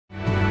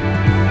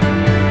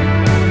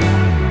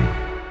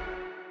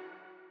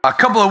A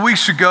couple of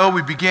weeks ago,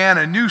 we began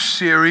a new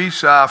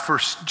series for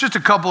just a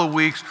couple of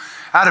weeks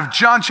out of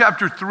John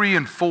chapter 3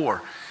 and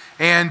 4.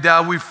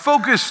 And we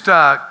focused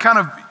kind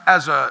of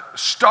as a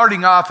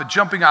starting off, a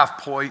jumping off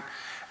point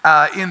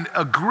in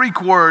a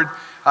Greek word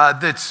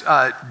that's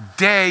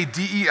dei,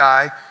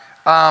 D-E-I,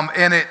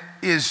 and it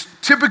is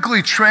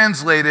typically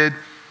translated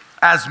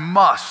as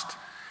must.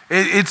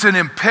 It's an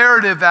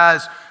imperative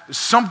as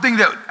something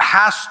that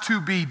has to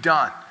be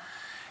done.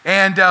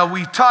 And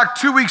we talked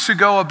 2 weeks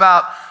ago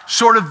about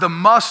sort of the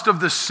must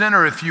of the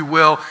sinner, if you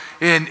will,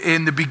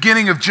 in the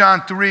beginning of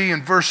John 3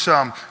 and verse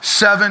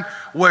 7,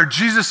 where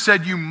Jesus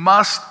said, you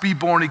must be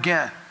born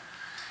again.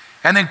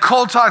 And then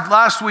Cole talked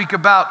last week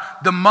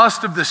about the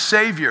must of the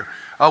Savior,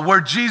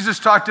 where Jesus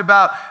talked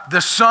about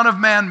the Son of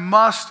Man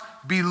must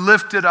be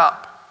lifted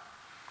up.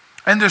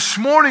 And this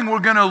morning we're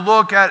going to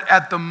look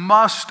at the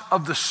must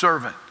of the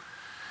servant.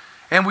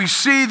 And we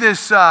see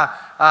this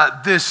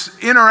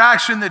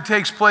interaction that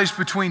takes place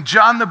between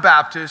John the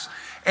Baptist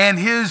and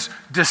his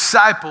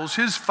disciples,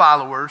 his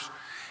followers.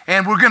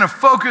 And we're going to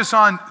focus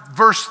on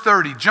verse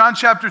 30, John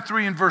chapter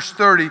 3 and verse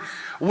 30,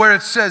 where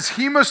it says,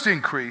 he must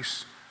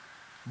increase,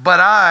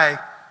 but I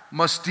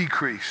must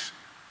decrease.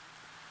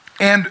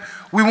 And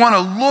we want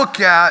to look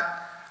at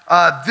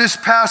this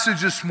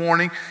passage this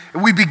morning.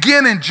 We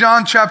begin in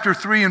John chapter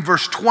 3 and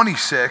verse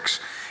 26.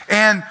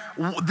 And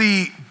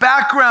the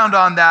background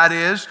on that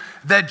is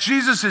that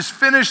Jesus has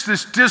finished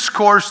this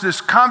discourse, this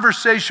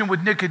conversation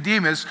with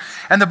Nicodemus,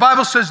 and the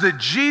Bible says that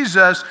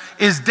Jesus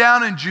is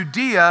down in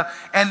Judea,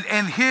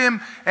 and him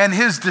and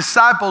his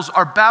disciples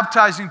are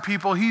baptizing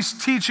people. He's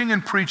teaching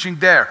and preaching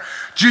there.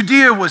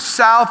 Judea was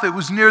south, it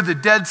was near the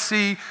Dead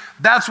Sea.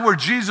 That's where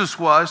Jesus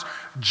was.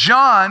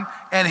 John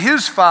and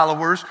his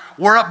followers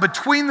were up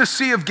between the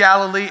Sea of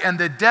Galilee and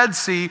the Dead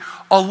Sea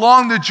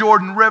along the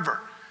Jordan River.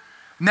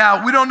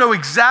 Now, we don't know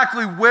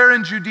exactly where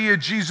in Judea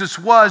Jesus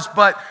was,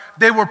 but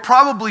they were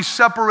probably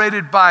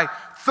separated by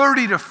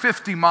 30 to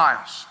 50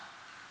 miles.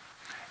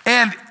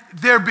 And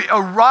there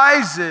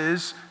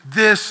arises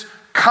this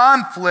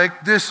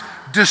conflict, this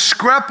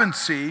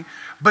discrepancy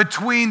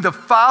between the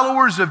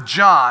followers of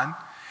John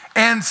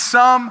and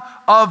some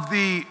of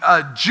the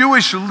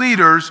Jewish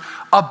leaders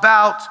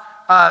about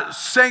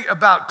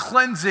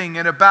cleansing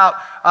and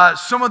about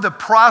some of the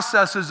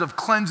processes of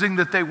cleansing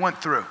that they went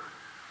through.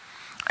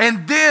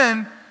 And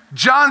then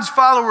John's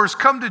followers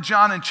come to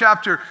John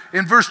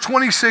in verse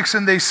 26,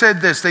 and they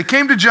said this. They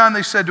came to John,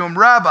 they said to him,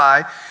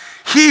 Rabbi,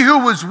 he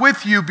who was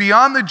with you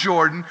beyond the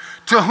Jordan,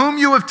 to whom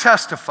you have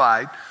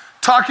testified,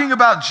 talking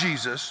about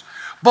Jesus,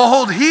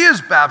 behold, he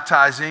is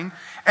baptizing,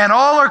 and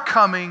all are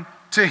coming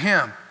to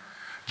him.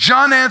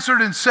 John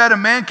answered and said, a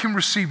man can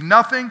receive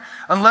nothing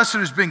unless it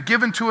has been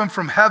given to him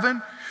from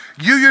heaven.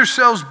 You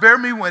yourselves bear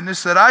me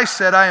witness that I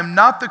said, I am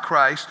not the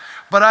Christ,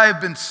 but I have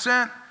been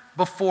sent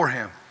before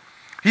him.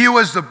 He who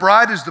has the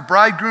bride is the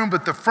bridegroom,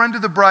 but the friend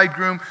of the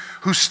bridegroom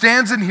who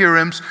stands and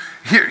hears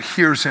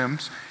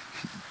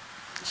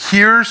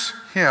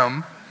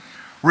him,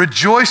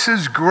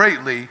 rejoices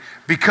greatly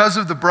because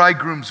of the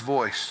bridegroom's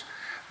voice.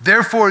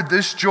 Therefore,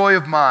 this joy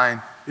of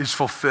mine is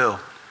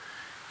fulfilled.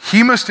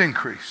 He must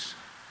increase,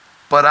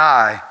 but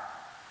I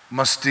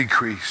must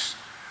decrease.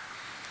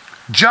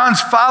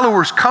 John's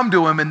followers come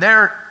to him, and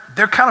they're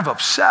kind of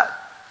upset.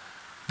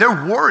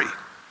 They're worried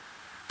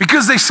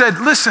because they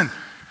said, listen,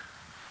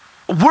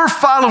 we're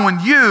following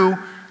you.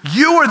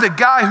 You are the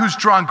guy who's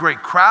drawn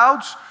great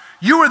crowds.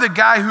 You are the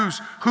guy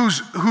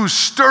who's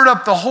stirred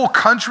up the whole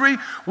country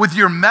with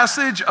your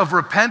message of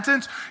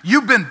repentance.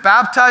 You've been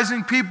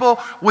baptizing people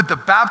with the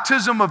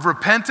baptism of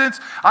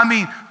repentance. I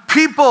mean,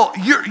 people,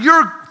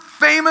 you're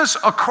famous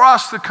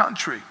across the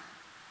country.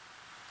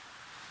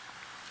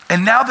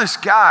 And now this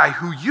guy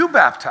who you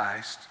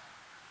baptized,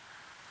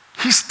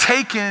 he's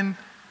taken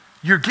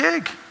your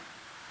gig.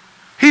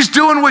 He's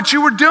doing what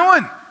you were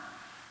doing.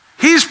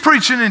 He's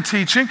preaching and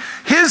teaching.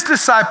 His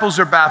disciples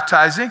are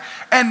baptizing.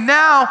 And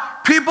now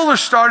people are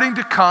starting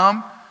to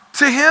come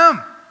to him.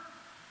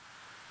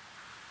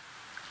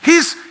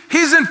 He's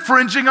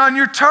infringing on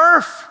your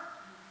turf.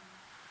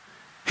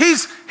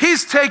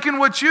 He's taken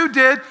what you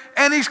did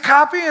and he's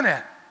copying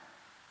it.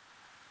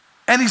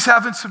 And he's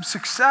having some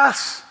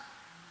success.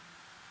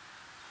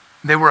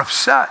 They were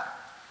upset.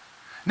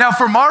 Now,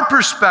 from our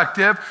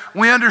perspective,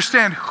 we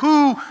understand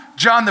who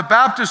John the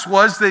Baptist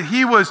was, that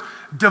he was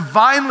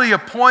divinely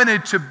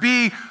appointed to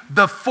be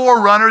the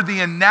forerunner, the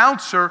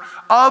announcer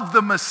of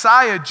the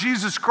Messiah,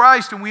 Jesus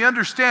Christ, and we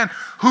understand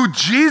who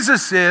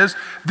Jesus is.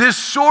 This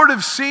sort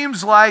of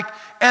seems like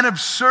an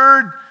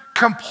absurd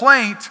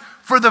complaint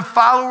for the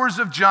followers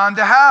of John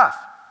to have.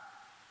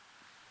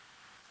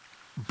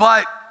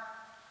 But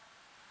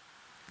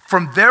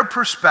from their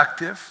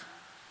perspective,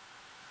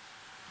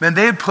 man,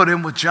 they had put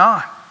him with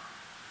John.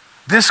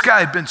 This guy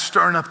had been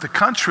stirring up the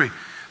country.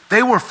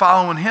 They were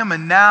following him,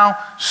 and now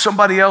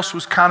somebody else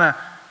was kind of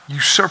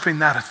usurping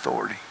that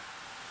authority.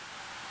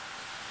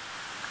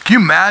 Can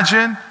you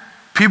imagine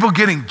people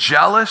getting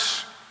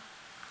jealous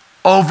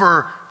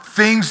over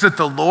things that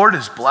the Lord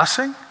is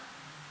blessing?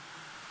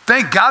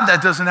 Thank God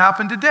that doesn't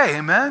happen today,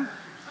 amen?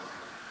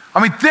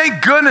 I mean,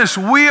 thank goodness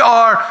we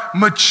are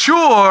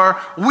mature.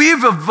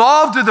 We've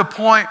evolved to the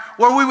point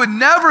where we would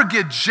never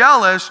get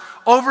jealous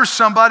over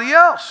somebody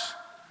else.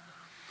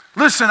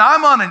 Listen,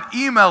 I'm on an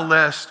email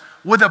list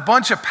with a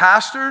bunch of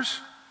pastors.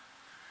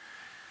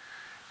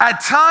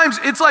 At times,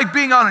 it's like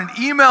being on an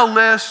email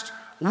list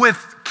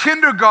with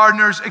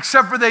kindergartners,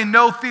 except for they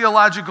know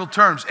theological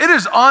terms. It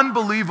is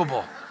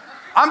unbelievable.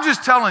 I'm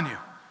just telling you.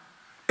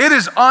 It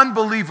is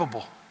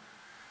unbelievable.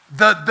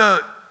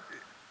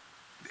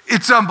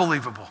 It's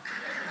unbelievable.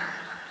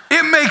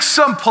 It makes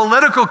some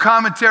political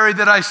commentary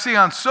that I see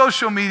on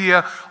social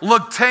media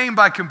look tame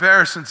by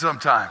comparison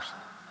sometimes.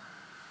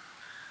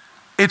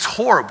 It's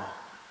horrible.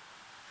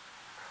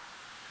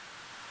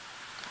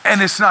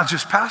 And it's not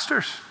just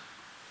pastors.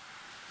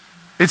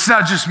 It's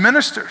not just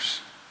ministers.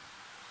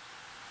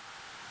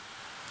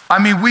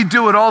 I mean, we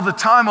do it all the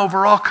time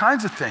over all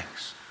kinds of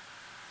things.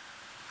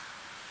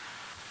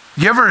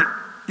 You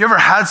ever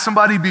had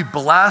somebody be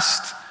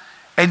blessed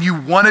and you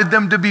wanted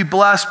them to be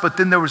blessed, but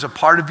then there was a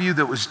part of you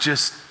that was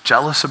just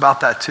jealous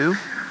about that too?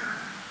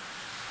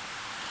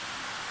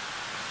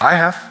 I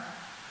have.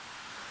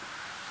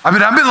 I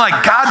mean, I've been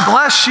like, God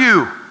bless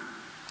you.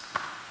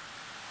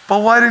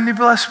 But why didn't he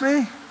bless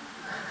me?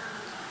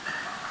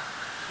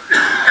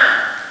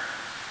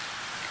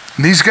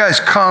 And these guys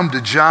come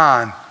to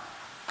John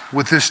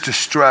with this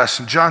distress.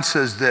 And John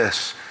says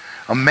this: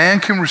 a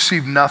man can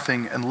receive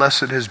nothing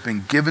unless it has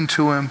been given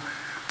to him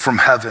from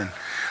heaven.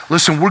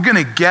 Listen, we're going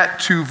to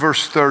get to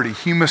verse 30.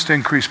 He must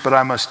increase, but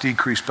I must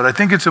decrease. But I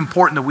think it's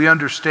important that we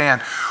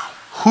understand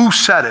who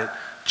said it,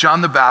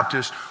 John the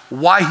Baptist,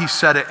 why he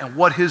said it, and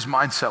what his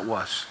mindset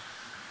was.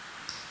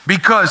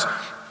 Because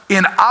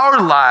in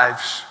our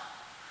lives,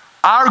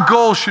 our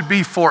goal should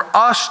be for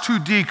us to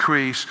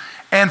decrease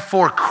and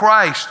for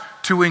Christ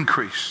to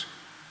increase.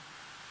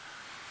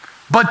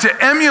 But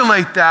to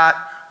emulate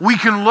that, we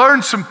can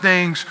learn some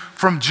things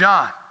from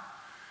John.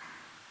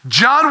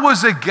 John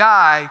was a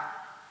guy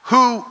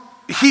who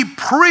he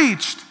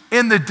preached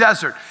in the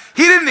desert.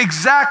 He didn't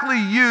exactly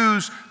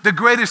use the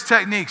greatest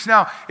techniques.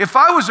 Now, if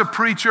I was a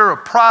preacher, a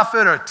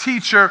prophet, or a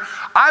teacher,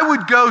 I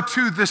would go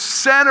to the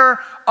center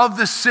of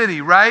the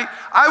city, right?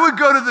 I would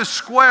go to the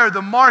square,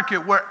 the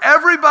market, where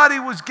everybody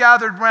was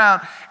gathered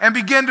around and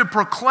begin to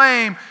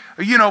proclaim,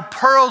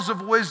 pearls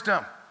of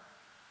wisdom.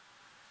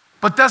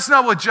 But that's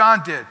not what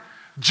John did.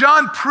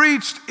 John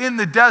preached in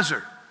the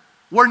desert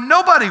where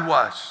nobody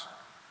was.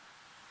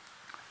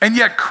 And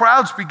yet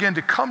crowds began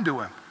to come to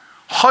him.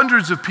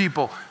 Hundreds of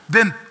people,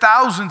 then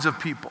thousands of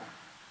people,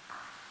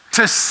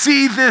 to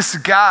see this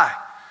guy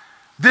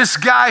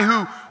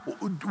who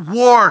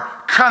wore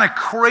kind of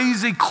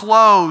crazy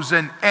clothes.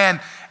 And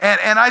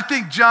I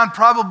think John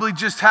probably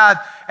just had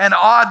an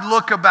odd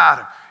look about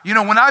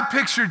him. When I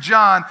picture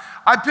John,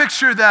 I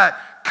picture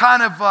that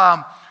kind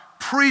of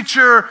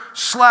preacher /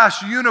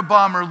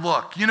 Unabomber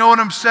look. You know what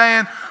I'm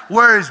saying?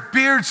 Where his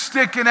beard's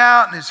sticking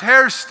out and his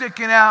hair's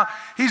sticking out.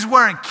 He's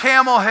wearing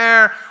camel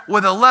hair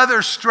with a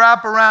leather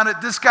strap around it.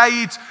 This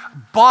guy eats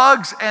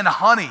bugs and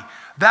honey.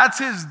 That's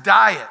his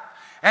diet.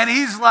 And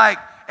he's like,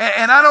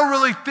 and I don't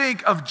really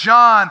think of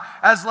John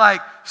as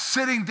like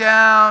sitting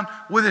down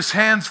with his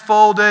hands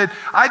folded.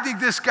 I think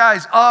this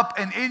guy's up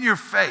and in your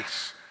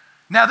face.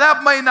 Now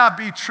that may not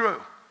be true,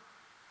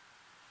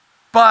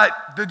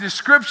 but the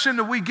description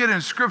that we get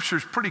in Scripture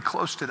is pretty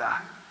close to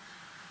that.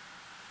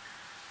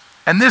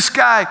 And this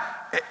guy,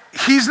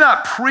 he's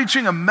not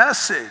preaching a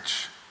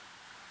message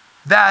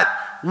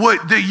that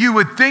you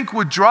would think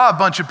would draw a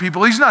bunch of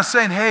people. He's not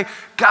saying, hey,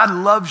 God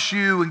loves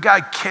you and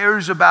God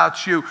cares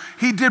about you.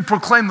 He did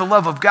proclaim the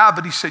love of God,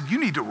 but he said, you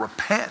need to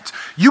repent.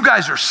 You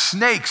guys are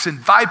snakes and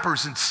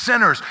vipers and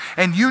sinners,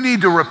 and you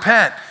need to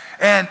repent.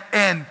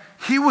 And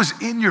he was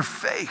in your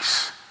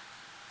face,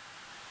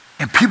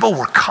 and people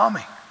were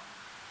coming.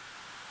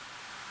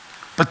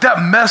 But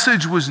that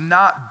message was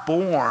not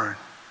born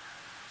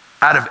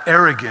out of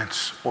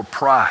arrogance or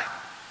pride.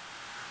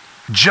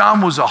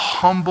 John was a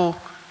humble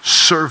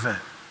servant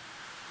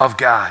of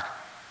God.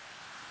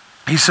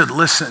 He said,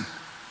 listen,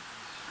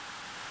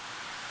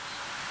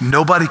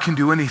 nobody can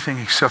do anything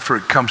except for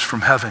it comes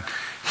from heaven.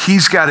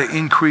 He's got to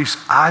increase.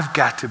 I've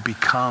got to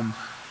become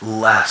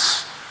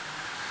less.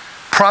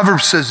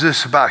 Proverbs says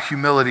this about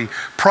humility: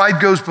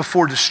 pride goes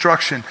before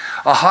destruction,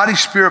 a haughty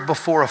spirit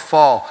before a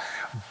fall.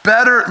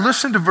 Better,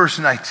 listen to verse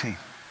 19.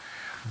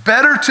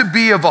 Better to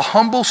be of a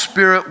humble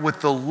spirit with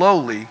the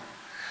lowly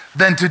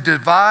than to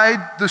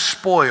divide the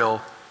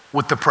spoil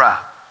with the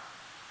proud.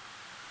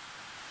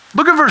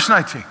 Look at verse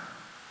 19.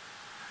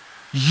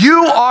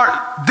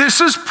 This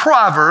is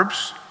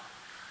Proverbs,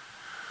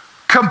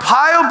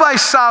 compiled by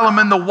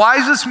Solomon, the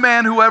wisest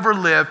man who ever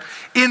lived,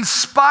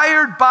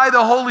 inspired by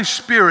the Holy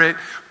Spirit,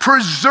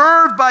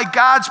 preserved by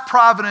God's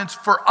providence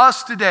for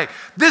us today.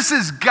 This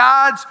is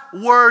God's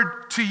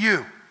word to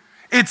you.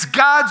 It's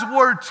God's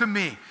word to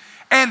me.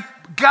 And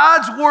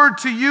God's word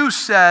to you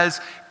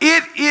says,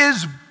 it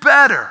is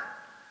better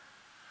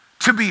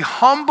to be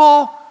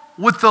humble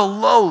with the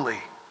lowly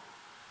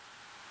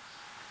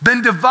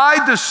than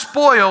divide the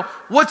spoil.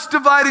 What's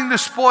dividing the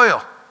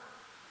spoil?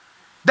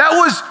 That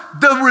was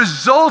the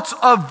result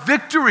of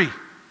victory.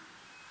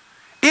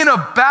 In a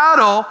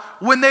battle,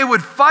 when they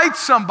would fight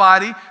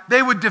somebody,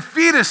 they would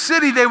defeat a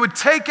city, they would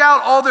take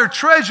out all their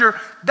treasure.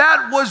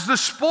 That was the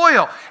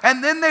spoil.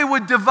 And then they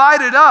would divide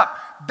it up.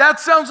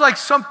 That sounds like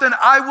something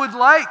I would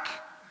like.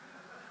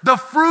 The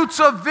fruits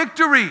of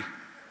victory.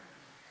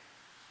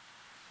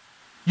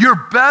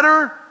 You're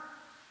better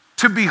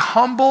to be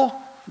humble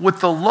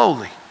with the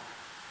lowly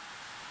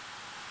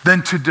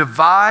than to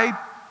divide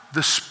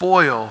the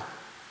spoil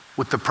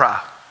with the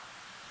proud.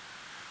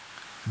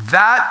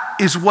 That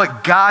is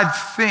what God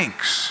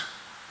thinks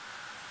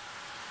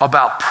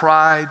about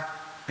pride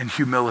and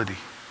humility.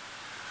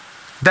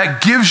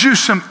 That gives you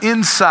some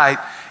insight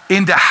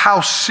into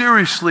how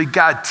seriously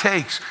God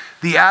takes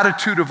the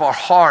attitude of our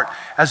heart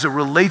as it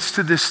relates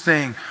to this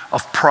thing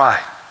of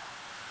pride.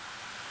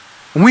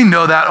 We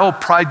know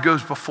that, pride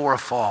goes before a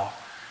fall.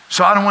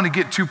 So I don't want to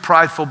get too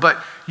prideful,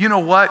 but you know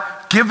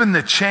what? Given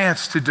the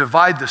chance to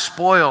divide the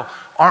spoil,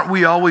 aren't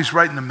we always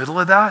right in the middle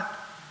of that?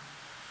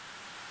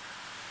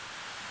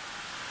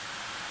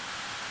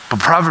 But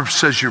Proverbs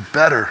says you're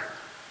better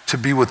to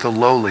be with the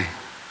lowly.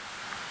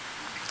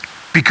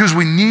 Because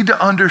we need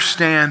to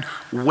understand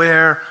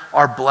where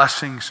our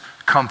blessings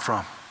come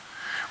from.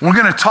 We're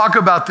going to talk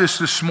about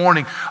this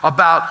morning,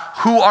 about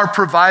who our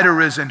provider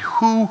is and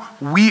who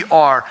we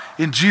are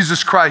in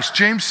Jesus Christ.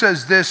 James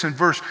says this in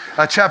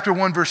chapter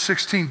 1, verse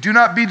 16. Do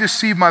not be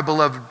deceived, my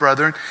beloved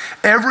brethren.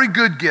 Every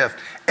good gift,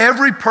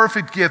 every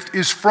perfect gift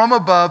is from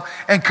above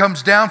and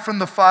comes down from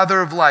the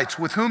Father of lights,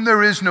 with whom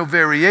there is no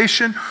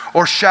variation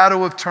or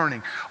shadow of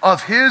turning.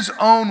 Of his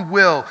own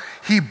will,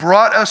 he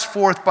brought us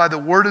forth by the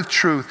word of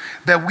truth,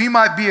 that we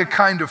might be a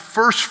kind of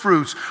first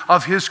fruits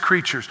of his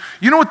creatures.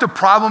 You know what the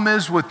problem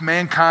is with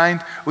mankind?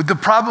 What the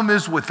problem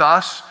is with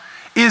us?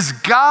 Is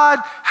God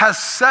has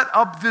set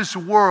up this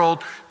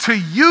world to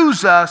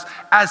use us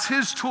as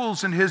his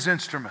tools and his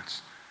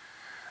instruments.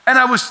 And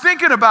I was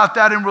thinking about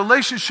that in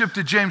relationship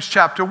to James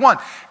chapter 1.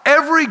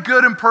 Every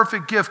good and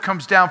perfect gift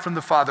comes down from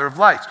the Father of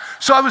lights.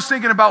 So I was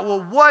thinking about,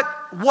 well,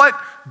 what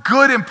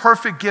good and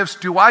perfect gifts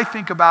do I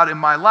think about in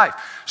my life?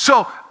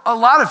 So a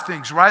lot of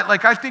things, right?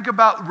 Like I think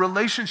about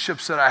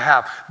relationships that I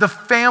have, the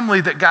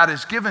family that God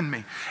has given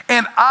me,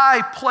 and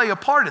I play a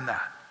part in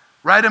that,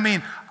 right? I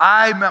mean,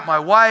 I met my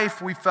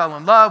wife, we fell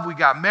in love, we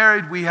got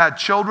married, we had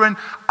children.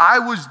 I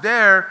was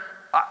there,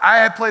 I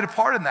had played a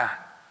part in that.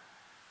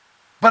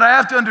 But I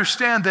have to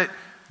understand that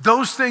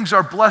those things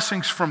are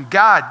blessings from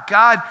God.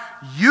 God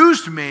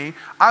used me.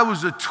 I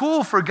was a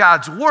tool for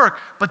God's work,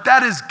 but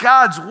that is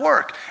God's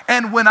work.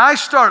 And when I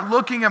start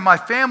looking at my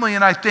family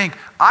and I think,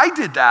 I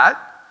did that,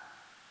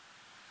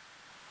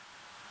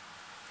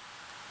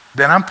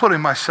 then I'm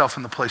putting myself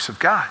in the place of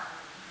God.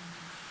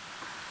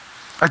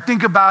 I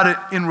think about it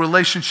in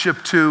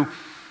relationship to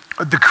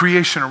the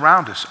creation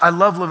around us. I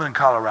love living in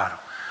Colorado.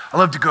 I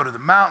love to go to the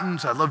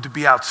mountains. I love to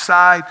be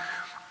outside.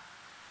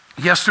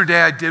 Yesterday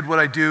I did what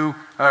I do,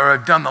 or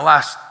I've done the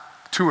last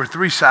 2 or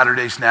 3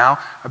 Saturdays now.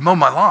 I've mowed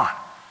my lawn.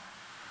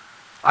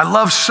 I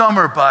love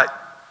summer, but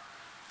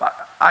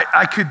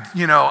I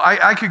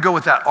could go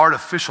with that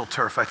artificial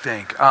turf, I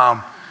think.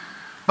 But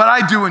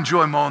I do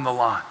enjoy mowing the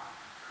lawn.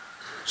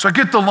 So I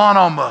get the lawn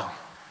all mowed,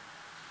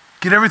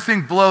 get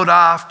everything blowed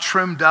off,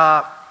 trimmed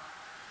up.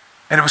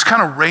 And it was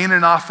kind of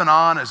raining off and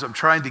on as I'm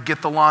trying to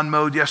get the lawn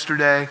mowed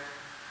yesterday.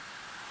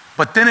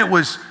 But then it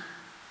was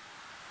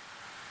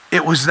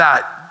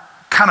that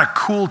kind of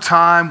cool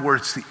time where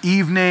it's the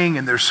evening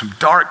and there's some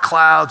dark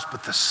clouds,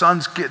 but the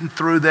sun's getting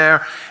through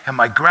there and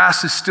my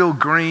grass is still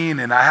green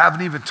and I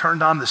haven't even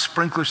turned on the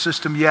sprinkler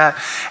system yet.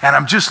 And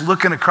I'm just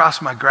looking across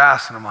my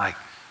grass and I'm like,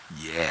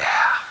 yeah,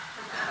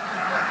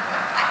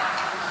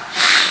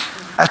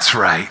 that's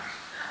right.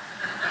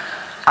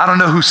 I don't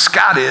know who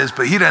Scott is,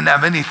 but he doesn't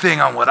have anything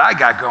on what I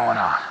got going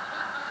on.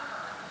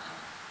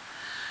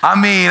 I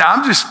mean,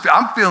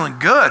 I'm feeling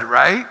good,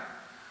 right?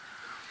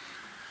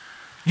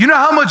 You know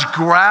how much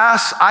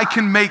grass I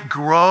can make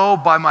grow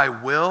by my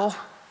will?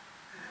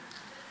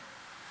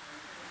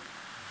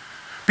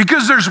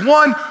 Because there's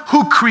one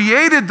who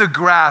created the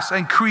grass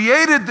and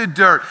created the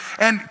dirt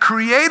and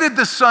created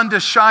the sun to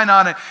shine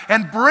on it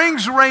and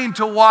brings rain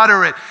to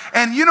water it.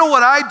 And you know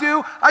what I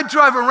do? I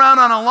drive around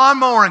on a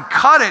lawnmower and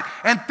cut it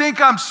and think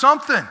I'm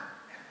something.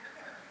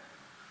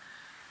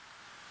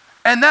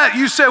 And that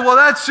you say, well,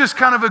 that's just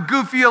kind of a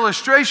goofy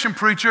illustration,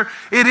 preacher.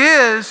 It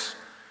is.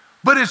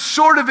 But it's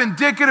sort of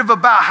indicative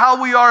about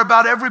how we are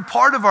about every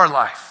part of our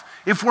life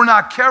if we're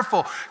not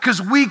careful.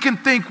 Because we can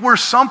think we're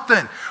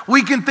something.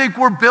 We can think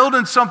we're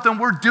building something,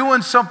 we're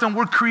doing something,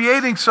 we're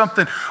creating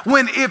something.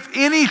 When if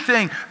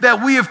anything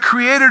that we have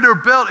created or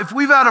built, if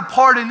we've had a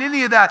part in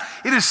any of that,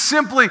 it is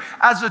simply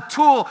as a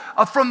tool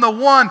from the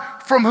one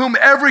from whom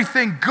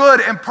everything good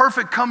and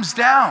perfect comes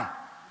down.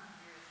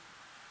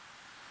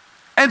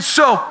 And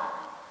so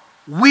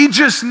we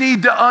just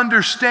need to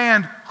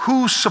understand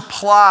who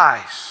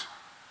supplies.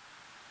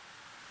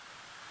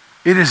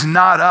 It is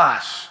not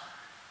us.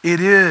 It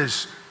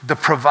is the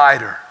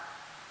provider.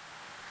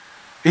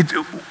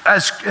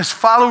 As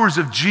followers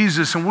of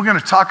Jesus, and we're going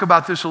to talk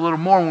about this a little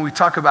more when we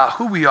talk about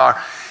who we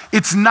are,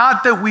 it's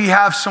not that we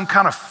have some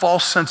kind of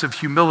false sense of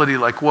humility,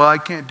 like, well, I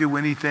can't do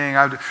anything.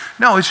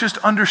 No, it's just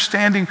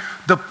understanding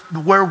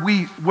where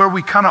we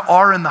kind of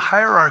are in the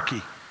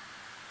hierarchy.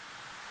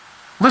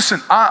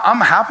 Listen, I'm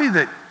happy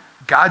that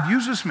God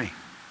uses me.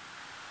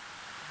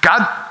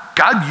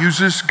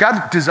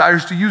 God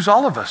desires to use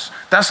all of us.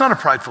 That's not a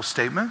prideful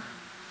statement.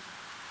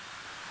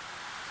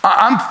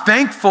 I'm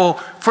thankful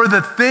for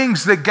the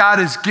things that God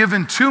has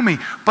given to me,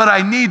 but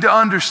I need to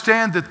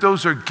understand that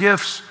those are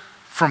gifts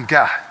from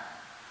God.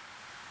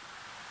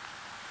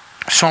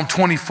 Psalm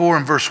 24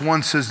 and verse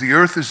 1 says, the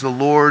earth is the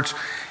Lord's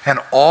and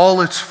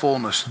all its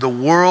fullness, the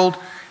world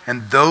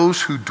and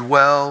those who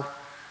dwell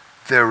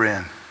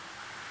therein.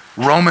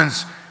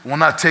 Romans will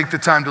not take the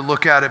time to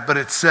look at it, but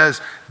it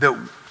says that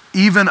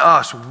even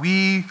us,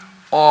 we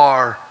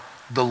are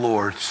the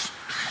Lord's.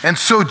 And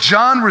so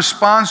John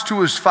responds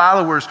to his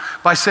followers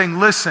by saying,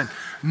 listen,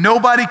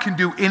 nobody can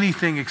do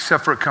anything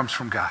except for it comes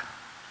from God.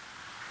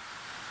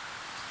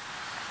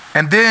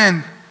 And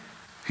then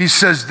he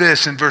says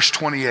this in verse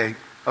 28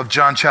 of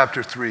John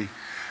chapter 3.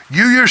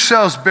 You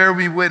yourselves bear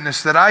me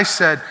witness that I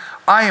said,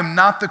 I am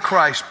not the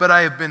Christ, but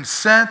I have been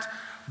sent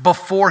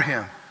before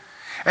him.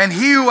 And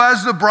he who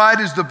has the bride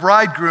is the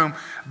bridegroom,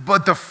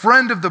 but the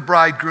friend of the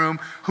bridegroom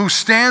who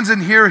stands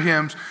and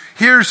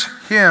hears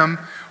him,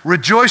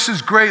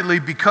 rejoices greatly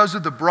because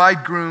of the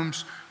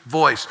bridegroom's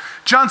voice.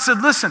 John said,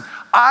 listen,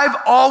 I've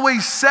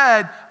always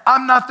said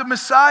I'm not the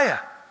Messiah.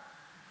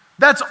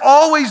 That's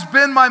always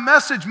been my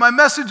message. My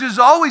message has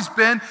always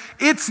been,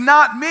 it's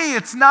not me.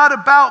 It's not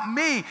about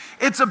me.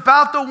 It's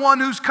about the one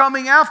who's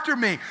coming after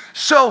me.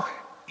 So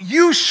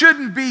you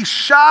shouldn't be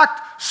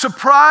shocked,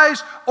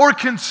 surprised, or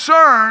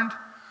concerned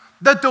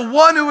that the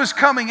one who is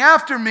coming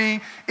after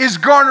me is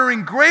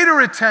garnering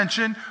greater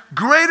attention,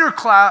 greater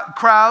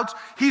crowds.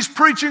 He's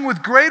preaching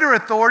with greater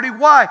authority.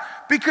 Why?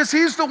 Because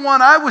he's the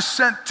one I was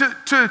sent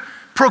to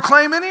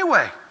proclaim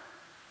anyway.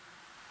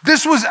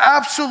 This was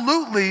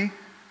absolutely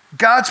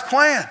God's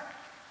plan.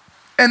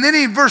 And then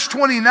in verse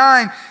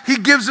 29, he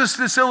gives us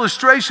this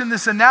illustration,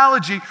 this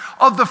analogy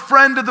of the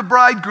friend of the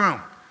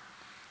bridegroom.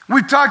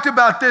 We've talked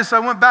about this. I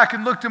went back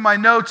and looked at my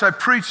notes. I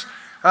preached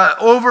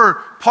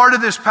over part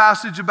of this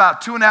passage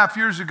about 2.5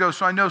 years ago,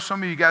 so I know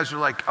some of you guys are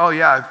like, oh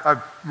yeah,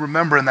 I'm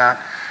remembering that.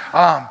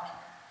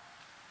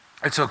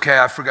 It's okay,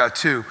 I forgot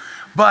too.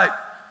 But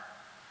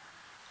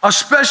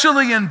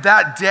especially in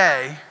that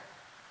day,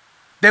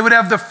 they would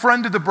have the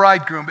friend of the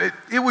bridegroom.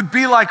 It would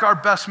be like our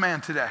best man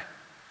today.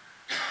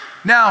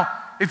 Now,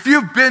 if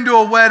you've been to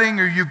a wedding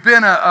or you've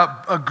been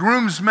a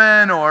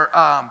groomsman or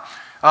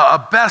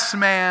a best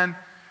man,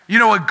 you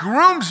know, a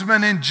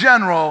groomsman in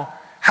general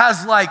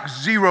has like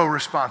zero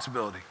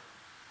responsibility.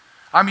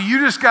 I mean, you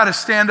just got to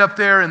stand up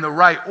there in the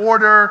right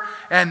order,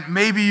 and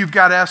maybe you've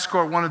got to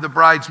escort one of the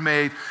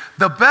bridesmaids.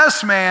 The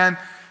best man,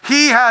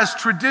 he has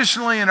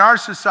traditionally in our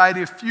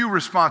society a few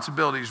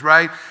responsibilities,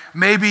 right?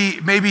 Maybe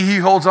he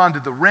holds on to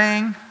the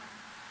ring.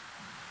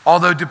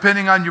 Although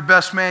depending on your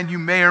best man, you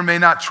may or may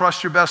not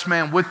trust your best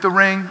man with the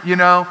ring, you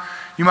know.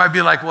 You might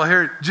be like, well,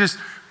 here, just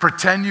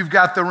pretend you've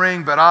got the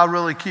ring, but I'll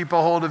really keep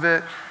a hold of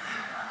it.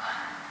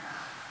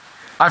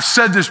 I've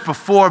said this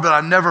before, but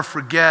I'll never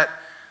forget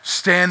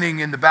standing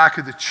in the back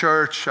of the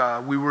church.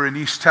 We were in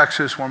East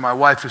Texas, where my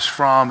wife is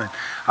from, and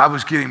I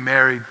was getting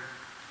married.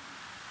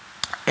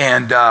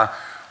 And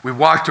we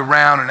walked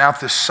around and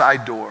out this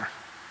side door.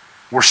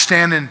 We're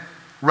standing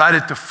right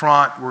at the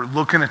front. We're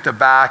looking at the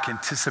back,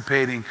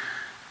 anticipating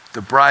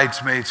the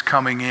bridesmaids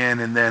coming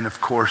in, and then,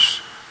 of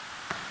course,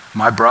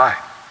 my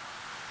bride.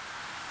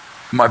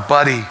 My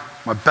buddy,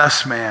 my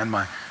best man,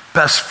 my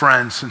best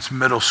friend since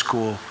middle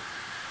school,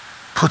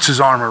 puts his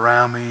arm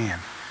around me and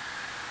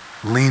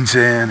leans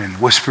in and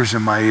whispers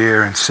in my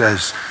ear and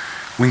says,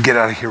 we can get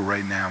out of here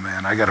right now,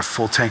 man. I got a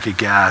full tank of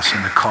gas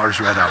and the car's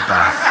right out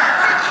back.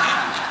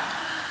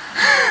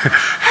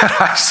 And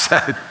I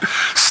said,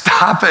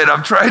 stop it,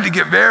 I'm trying to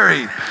get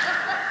married.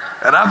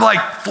 And I'm like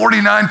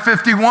 49,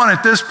 51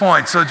 at this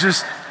point, so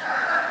just,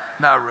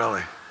 not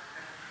really.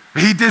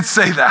 He did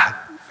say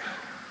that.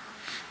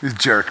 He's a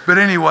jerk. But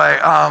anyway,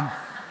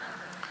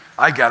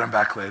 I got him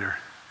back later.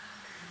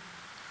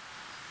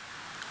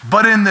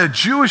 But in the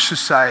Jewish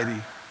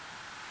society,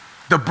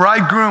 the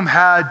bridegroom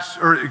had,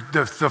 or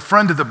the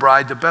friend of the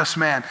bride, the best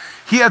man,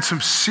 he had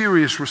some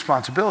serious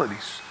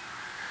responsibilities.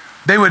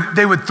 They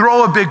would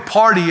throw a big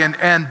party,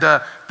 and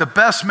the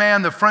best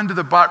man, the friend of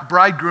the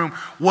bridegroom,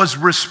 was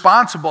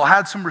responsible,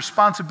 had some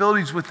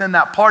responsibilities within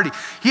that party.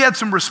 He had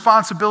some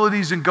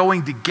responsibilities in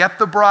going to get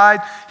the bride.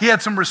 He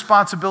had some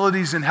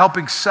responsibilities in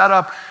helping set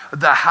up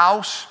the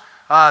house,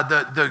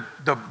 the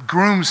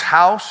groom's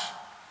house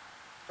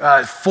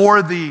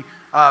for the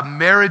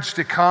marriage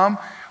to come.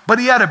 But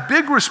he had a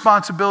big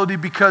responsibility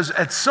because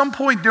at some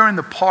point during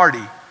the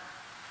party,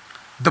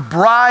 the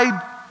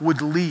bride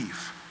would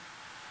leave.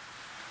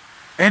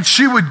 And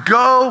she would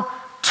go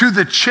to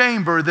the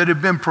chamber that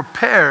had been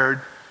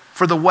prepared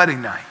for the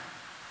wedding night.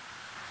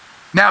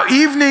 Now,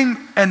 evening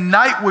and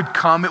night would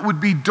come. It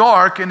would be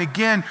dark. And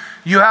again,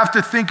 you have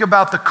to think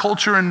about the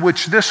culture in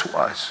which this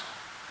was.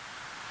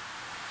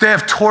 They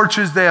have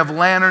torches, they have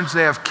lanterns,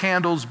 they have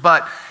candles,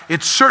 but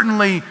it's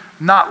certainly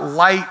not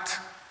light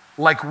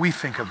like we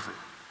think of it.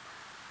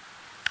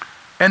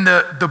 And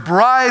the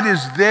bride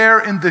is there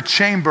in the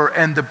chamber,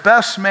 and the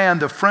best man,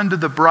 the friend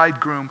of the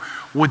bridegroom,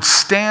 would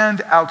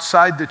stand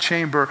outside the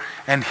chamber,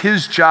 and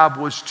his job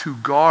was to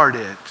guard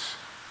it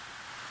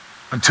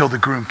until the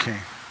groom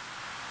came.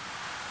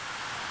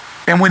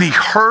 And when he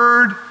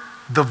heard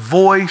the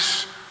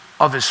voice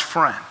of his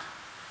friend,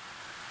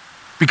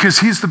 because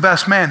he's the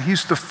best man,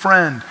 he's the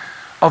friend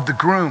of the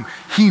groom,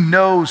 he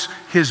knows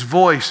his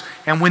voice.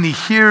 And when he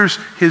hears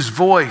his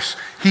voice,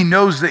 he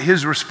knows that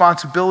his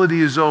responsibility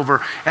is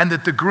over and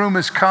that the groom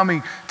is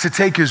coming to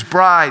take his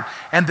bride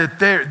and that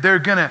they're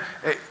gonna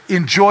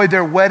enjoy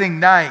their wedding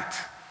night.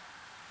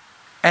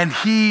 And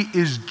he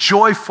is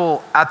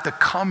joyful at the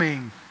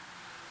coming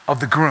of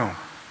the groom.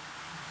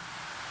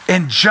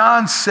 And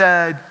John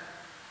said,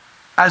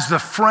 as the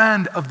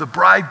friend of the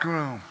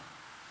bridegroom,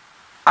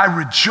 I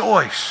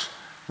rejoice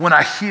when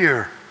I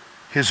hear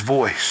his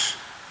voice.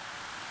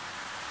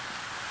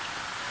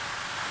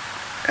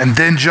 And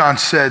then John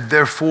said,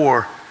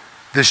 therefore,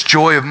 this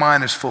joy of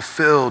mine is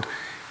fulfilled.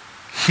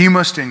 He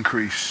must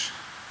increase,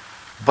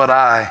 but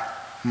I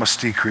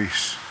must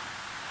decrease.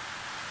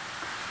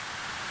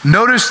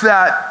 Notice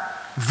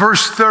that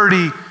verse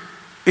 30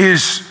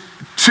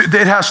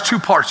 it has two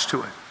parts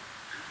to it.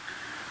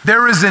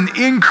 There is an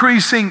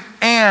increasing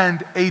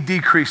and a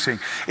decreasing.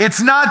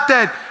 It's not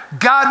that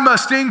God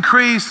must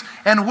increase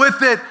and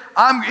with it,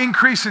 I'm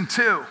increasing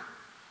too.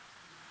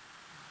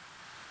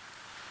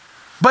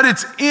 But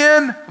it's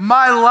in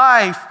my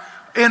life,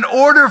 in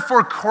order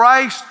for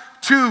Christ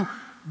to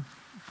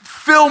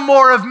fill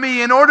more of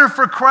me, in order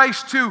for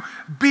Christ to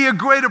be a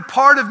greater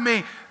part of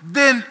me,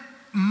 then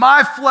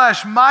my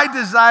flesh, my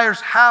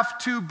desires have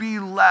to be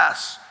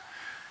less.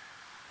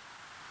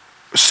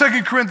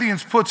 2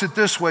 Corinthians puts it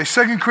this way.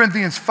 2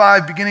 Corinthians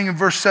 5, beginning in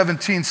verse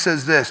 17,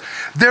 says this.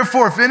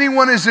 Therefore, if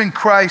anyone is in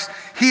Christ,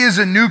 he is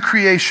a new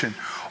creation.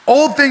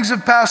 Old things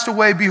have passed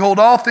away. Behold,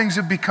 all things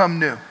have become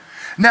new.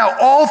 Now,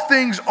 all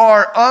things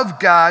are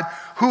of God,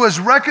 who has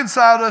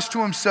reconciled us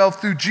to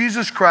himself through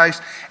Jesus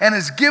Christ and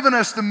has given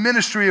us the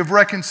ministry of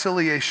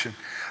reconciliation.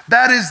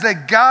 That is,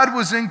 that God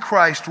was in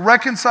Christ,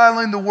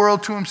 reconciling the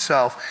world to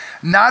himself,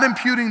 not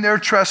imputing their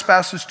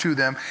trespasses to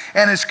them,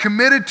 and has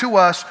committed to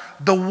us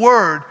the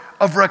word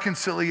of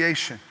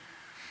reconciliation.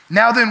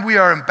 Now then, we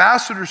are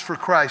ambassadors for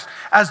Christ,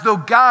 as though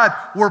God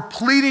were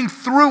pleading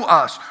through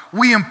us.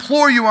 We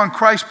implore you on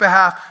Christ's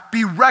behalf,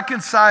 be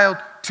reconciled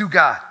to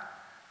God.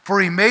 For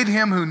he made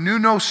him who knew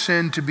no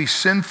sin to be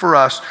sin for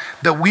us,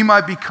 that we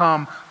might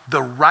become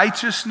the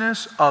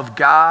righteousness of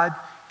God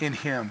in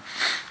him.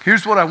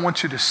 Here's what I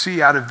want you to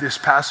see out of this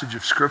passage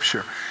of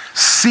Scripture.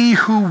 See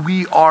who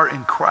we are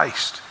in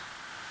Christ.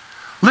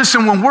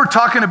 Listen, when we're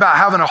talking about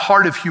having a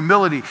heart of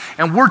humility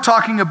and we're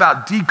talking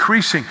about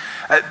decreasing,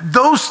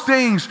 those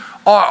things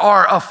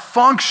are a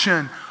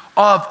function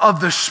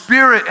of the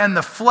Spirit and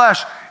the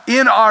flesh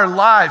in our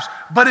lives.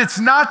 But it's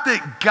not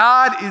that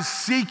God is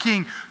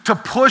seeking to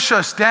push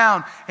us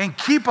down and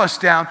keep us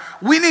down.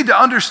 We need to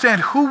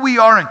understand who we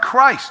are in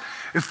Christ.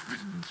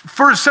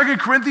 First, 2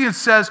 Corinthians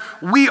says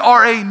we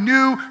are a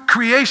new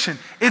creation.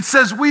 It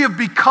says we have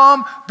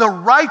become the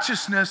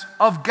righteousness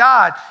of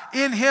God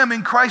in him,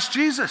 in Christ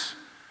Jesus.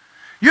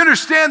 You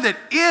understand that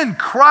in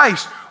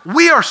Christ,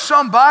 we are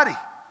somebody.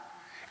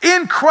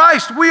 In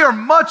Christ, we are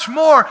much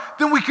more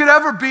than we could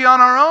ever be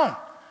on our own.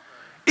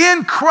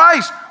 In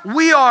Christ,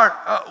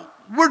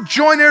 we're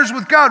joint heirs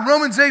with God.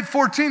 Romans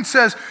 8:14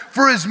 says,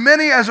 for as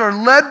many as are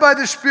led by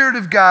the Spirit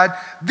of God,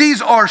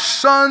 these are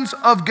sons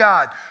of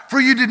God.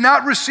 For you did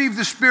not receive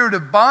the spirit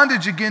of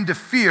bondage again to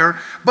fear,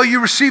 but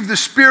you received the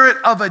spirit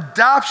of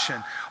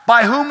adoption,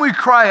 by whom we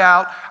cry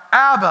out,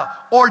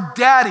 Abba, or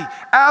Daddy.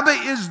 Abba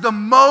is the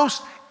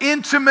most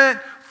intimate,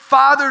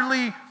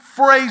 fatherly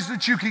phrase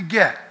that you could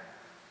get,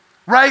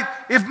 right?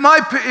 If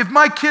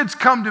my kids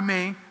come to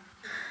me,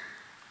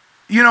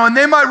 and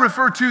they might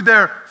refer to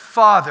their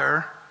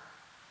father,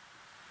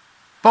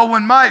 but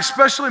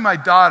especially my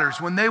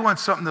daughters, when they want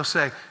something, they'll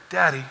say,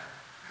 Daddy.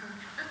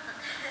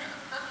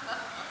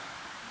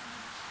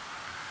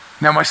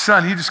 Now my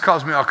son, he just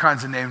calls me all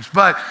kinds of names,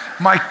 but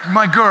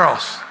my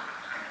girls,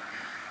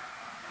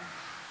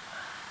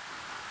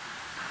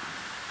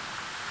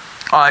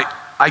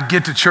 I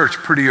get to church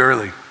pretty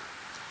early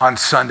on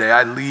Sunday.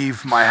 I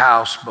leave my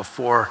house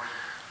before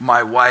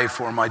my wife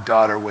or my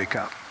daughter wake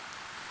up.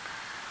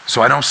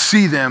 So I don't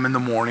see them in the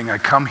morning. I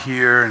come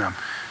here and I'm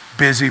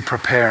busy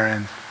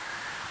preparing.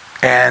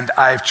 And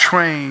I've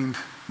trained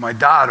my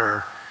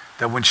daughter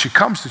that when she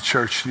comes to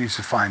church, she needs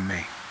to find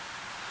me,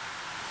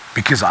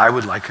 because I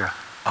would like a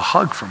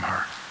hug from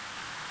her.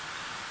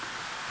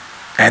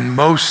 And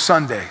most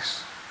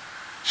Sundays,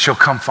 she'll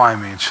come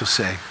find me and she'll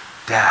say,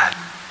 Dad.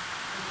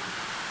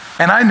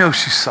 And I know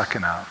she's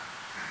sucking up.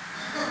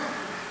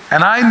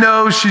 And I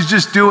know she's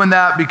just doing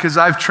that because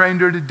I've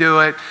trained her to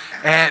do it.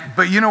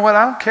 But you know what?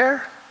 I don't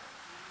care.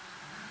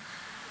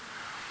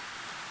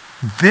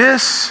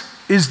 This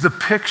is the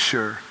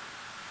picture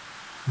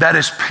that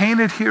is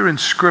painted here in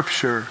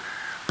Scripture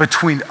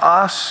between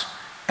us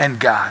and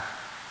God.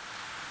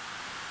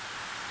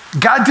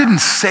 God didn't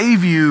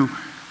save you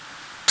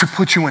to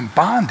put you in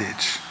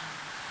bondage.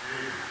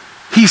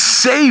 He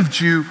saved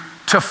you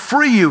to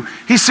free you.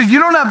 He said, you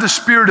don't have the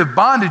spirit of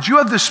bondage, you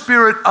have the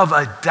spirit of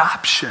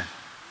adoption.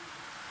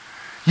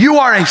 You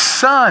are a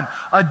son,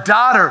 a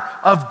daughter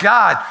of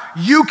God.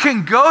 You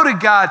can go to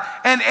God,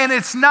 and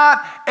it's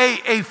not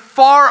a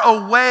far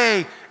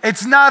away,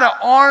 it's not an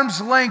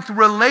arm's length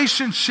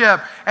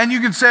relationship. And you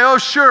can say, oh,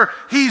 sure,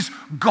 he's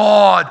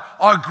God,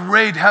 our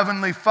great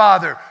heavenly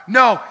Father.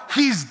 No,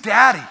 he's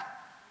daddy.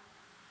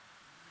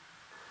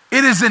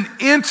 It is an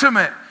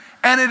intimate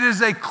and it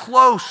is a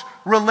close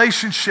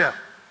relationship.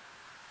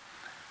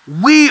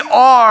 We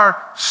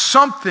are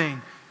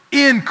something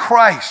in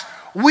Christ.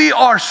 We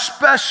are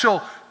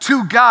special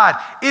to God.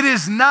 It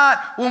is not,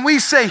 when we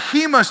say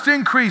he must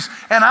increase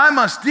and I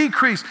must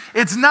decrease,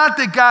 it's not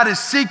that God is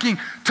seeking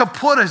to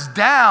put us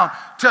down.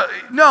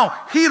 No,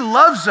 he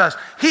loves us.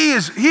 He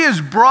has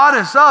brought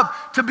us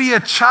up to be a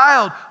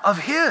child of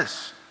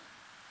his.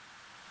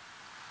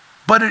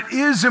 But it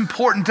is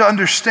important to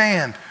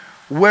understand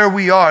where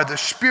we are. The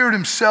Spirit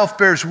himself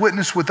bears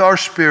witness with our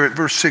spirit,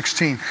 verse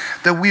 16,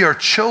 that we are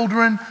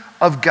children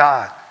of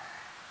God.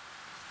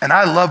 And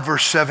I love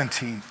verse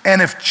 17.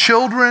 And if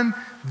children,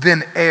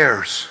 then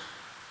heirs.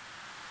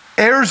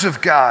 Heirs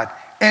of God,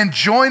 and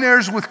joint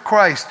heirs with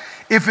Christ,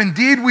 if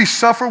indeed we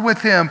suffer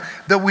with him,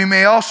 that we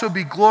may also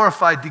be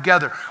glorified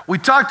together. We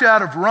talked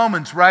out of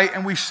Romans, right?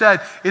 And we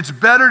said it's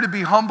better to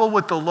be humble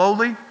with the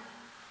lowly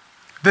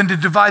than to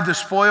divide the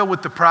spoil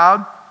with the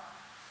proud.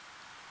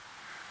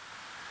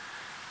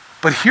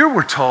 But here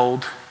we're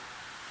told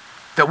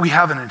that we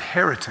have an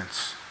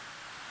inheritance,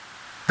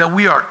 that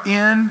we are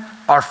in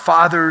our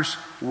Father's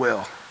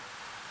will,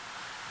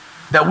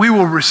 that we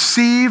will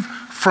receive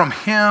from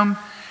him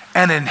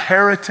an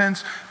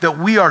inheritance, that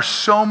we are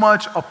so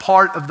much a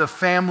part of the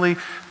family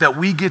that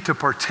we get to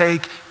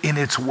partake in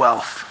its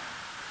wealth.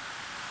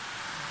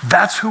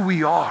 That's who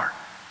we are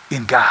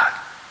in God.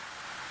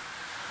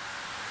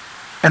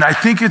 And I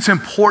think it's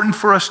important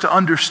for us to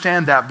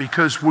understand that,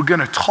 because we're going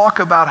to talk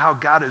about how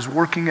God is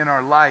working in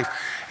our life.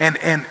 And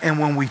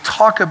when we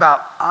talk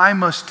about I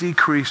must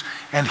decrease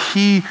and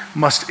he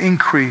must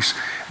increase,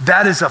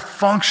 that is a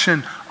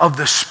function of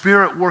the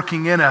Spirit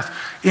working in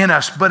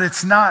us. But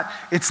it's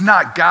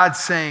not God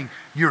saying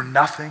you're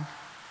nothing.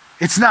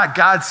 It's not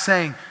God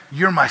saying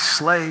you're my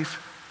slave.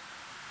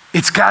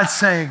 It's God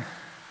saying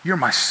you're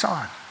my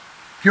son.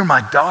 You're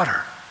my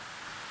daughter.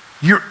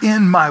 You're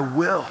in my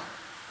will.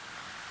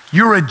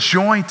 You're a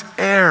joint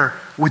heir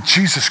with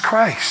Jesus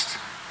Christ.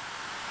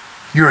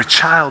 You're a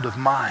child of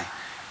mine.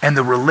 And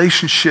the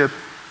relationship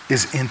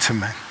is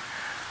intimate.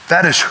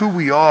 That is who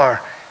we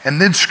are. And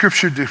then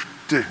Scripture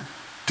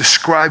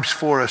describes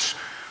for us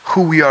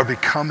who we are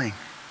becoming.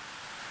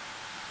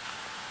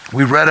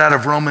 We read out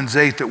of Romans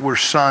 8 that we're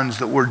sons,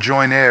 that we're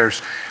joint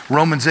heirs.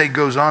 Romans 8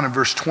 goes on in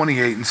verse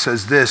 28 and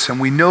says this, and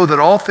we know that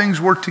all things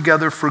work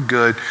together for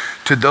good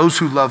to those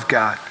who love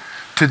God,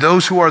 to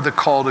those who are the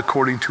called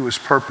according to his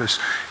purpose.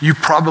 You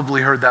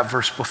probably heard that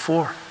verse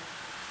before.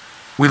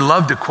 We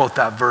love to quote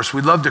that verse.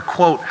 We love to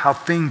quote how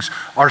things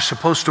are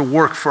supposed to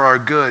work for our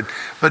good.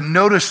 But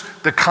notice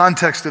the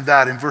context of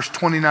that in verse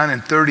 29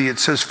 and 30. It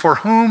says, for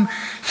whom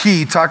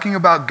he, talking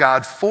about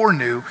God,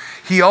 foreknew,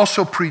 he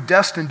also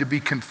predestined to be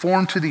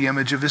conformed to the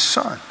image of his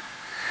Son,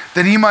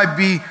 that he might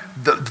be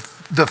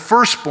the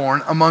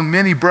firstborn among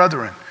many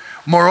brethren.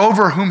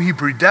 Moreover, whom he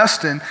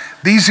predestined,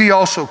 these he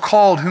also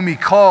called. Whom he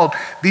called,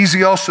 these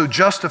he also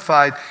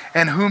justified.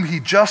 And whom he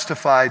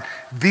justified,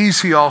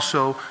 these he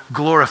also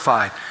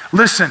glorified.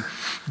 Listen,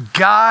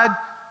 God,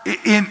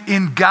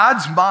 in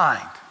God's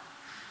mind,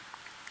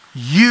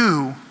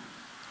 you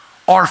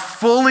are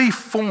fully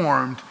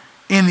formed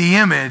in the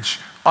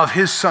image of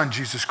his Son,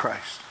 Jesus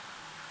Christ.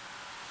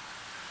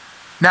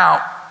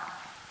 Now,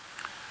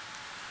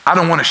 I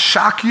don't want to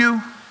shock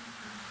you.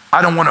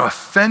 I don't want to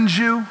offend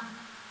you.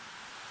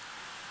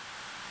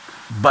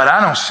 But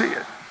I don't see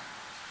it.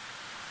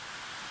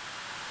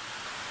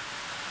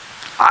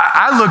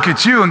 I look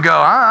at you and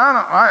go,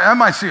 I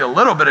might see a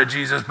little bit of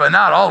Jesus, but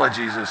not all of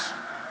Jesus.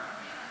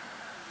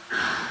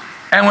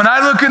 And when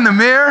I look in the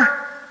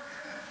mirror,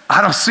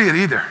 I don't see it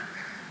either.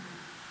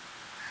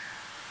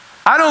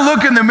 I don't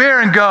look in the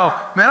mirror and go,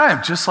 man, I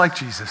am just like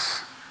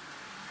Jesus.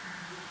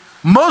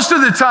 Most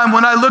of the time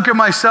when I look at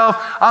myself,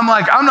 I'm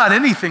like, I'm not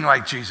anything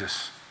like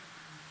Jesus.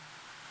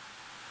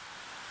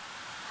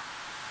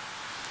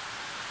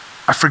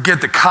 I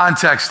forget the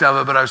context of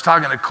it, but I was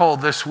talking to Cole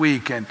this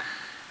week, and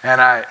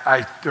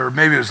I or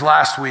maybe it was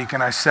last week,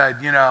 and I said,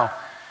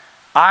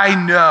 I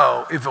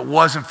know if it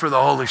wasn't for the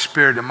Holy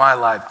Spirit in my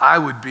life, I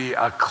would be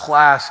a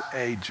class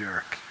A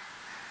jerk.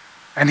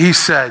 And he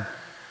said,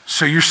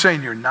 so you're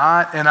saying you're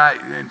not?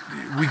 And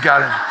we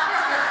got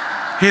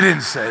him. He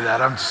didn't say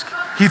that.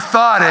 He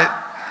thought it.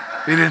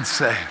 He didn't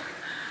say.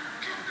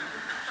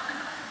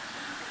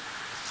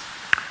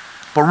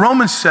 But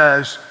Romans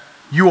says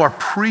you are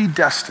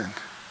predestined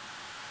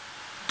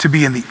to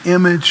be in the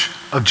image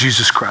of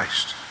Jesus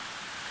Christ.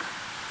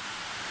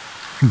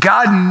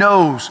 God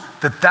knows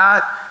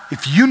that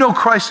if you know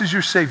Christ as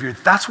your Savior,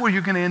 that's where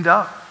you're going to end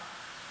up.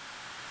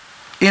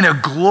 In a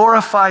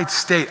glorified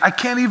state. I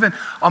can't even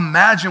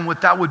imagine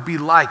what that would be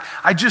like.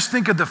 I just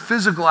think of the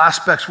physical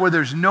aspects where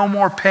there's no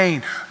more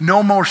pain,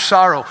 no more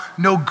sorrow,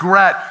 no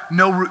regret,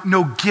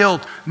 no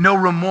guilt, no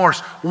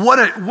remorse. What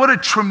a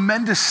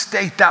tremendous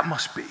state that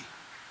must be.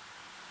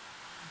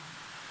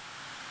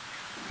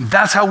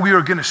 That's how we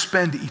are going to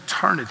spend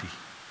eternity.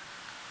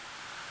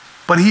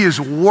 But he is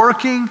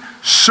working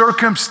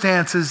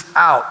circumstances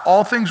out.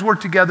 All things work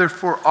together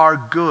for our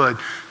good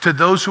to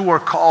those who are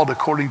called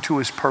according to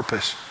his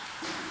purpose.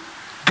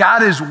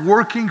 God is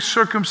working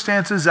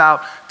circumstances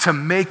out to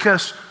make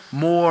us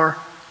more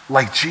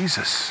like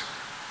Jesus.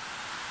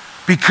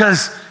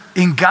 Because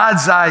in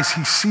God's eyes,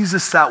 he sees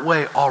us that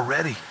way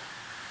already.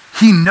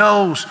 He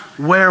knows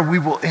where we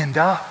will end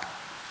up.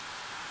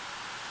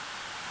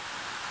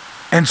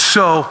 And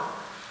so,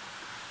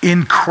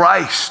 in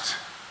Christ,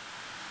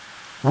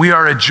 we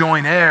are a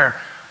joint heir,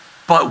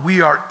 but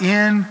we are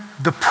in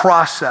the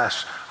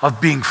process of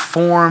being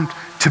formed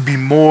to be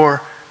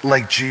more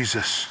like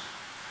Jesus.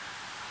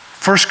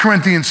 1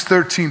 Corinthians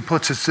 13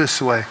 puts it this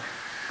way.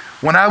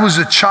 When I was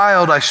a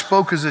child, I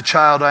spoke as a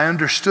child, I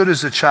understood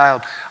as a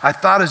child, I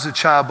thought as a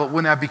child, but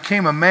when I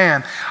became a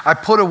man, I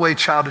put away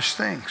childish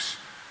things.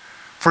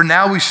 For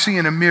now we see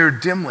in a mirror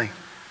dimly,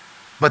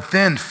 but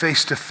then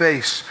face to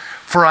face.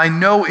 For I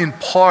know in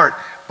part,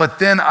 but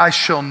then I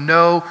shall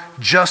know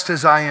just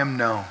as I am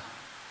known.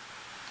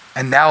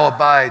 And now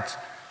abides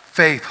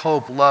faith,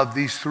 hope, love,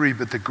 these three,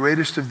 but the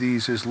greatest of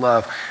these is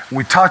love.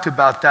 We talked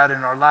about that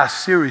in our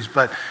last series,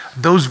 but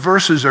those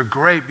verses are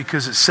great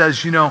because it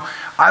says,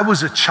 I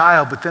was a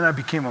child, but then I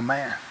became a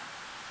man.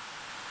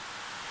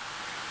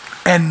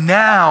 And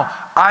now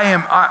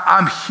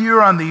I'm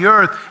here on the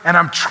earth and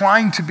I'm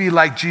trying to be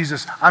like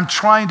Jesus. I'm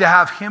trying to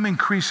have him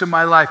increase in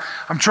my life.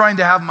 I'm trying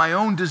to have my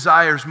own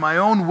desires, my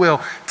own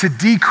will to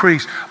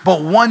decrease.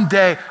 But one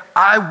day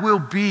I will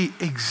be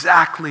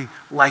exactly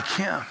like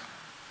him.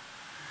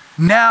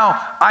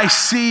 Now I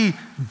see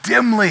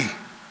dimly,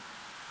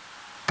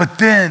 but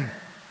then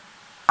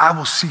I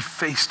will see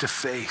face to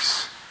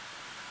face.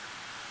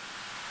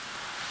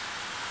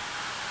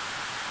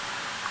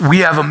 We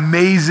have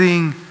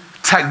amazing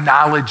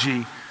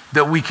technology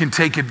that we can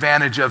take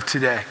advantage of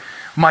today.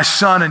 My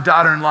son and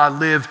daughter-in-law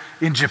live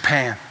in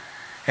Japan,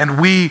 and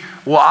we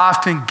will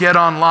often get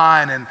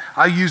online, and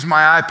I use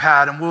my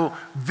iPad, and we'll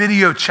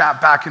video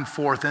chat back and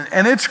forth,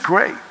 and it's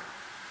great.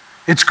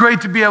 It's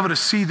great to be able to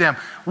see them.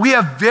 We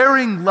have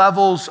varying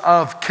levels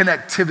of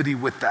connectivity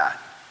with that.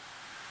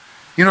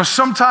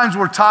 Sometimes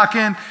we're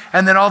talking,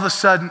 and then all of a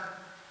sudden,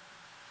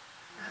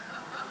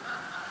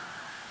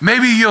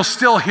 maybe you'll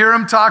still hear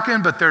them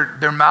talking, but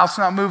their mouth's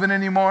not moving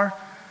anymore.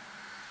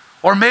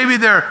 Or maybe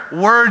their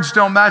words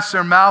don't match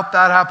their mouth.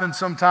 That happens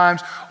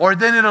sometimes. Or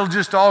then it'll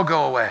just all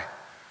go away. I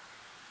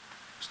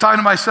was talking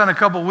to my son a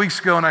couple of weeks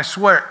ago, and I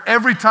swear,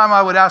 every time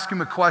I would ask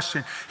him a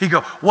question, he'd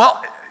go,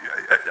 well,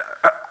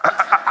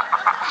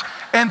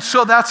 and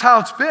so that's how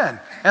it's been.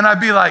 And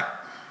I'd be like,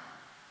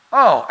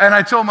 oh. And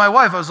I told my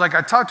wife, I was like,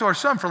 I talked to our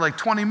son for like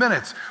 20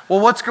 minutes. Well,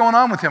 what's going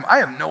on with him? I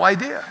have no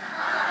idea.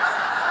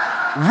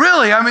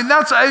 Really?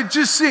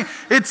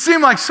 It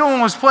seemed like someone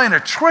was playing a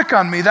trick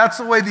on me. That's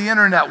the way the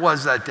internet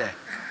was that day.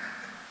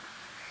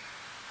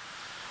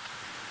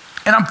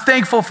 And I'm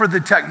thankful for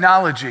the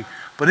technology,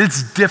 but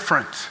it's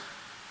different.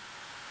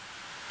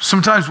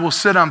 Sometimes we'll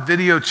sit on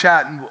video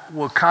chat and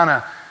we'll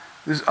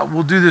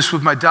do this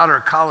with my daughter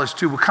at college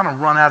too. We'll kind of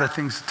run out of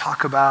things to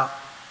talk about.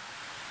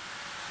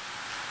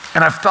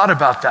 And I've thought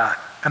about that.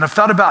 And I've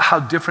thought about how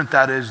different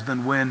that is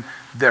than when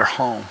they're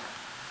home.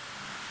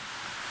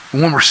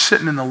 When we're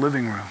sitting in the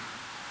living room,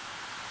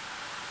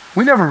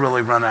 we never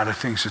really run out of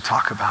things to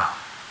talk about.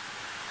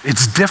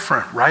 It's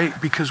different, right?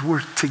 Because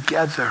we're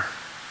together.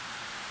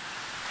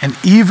 And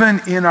even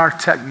in our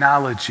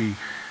technology,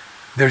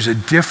 there's a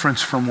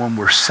difference from when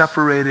we're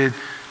separated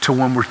to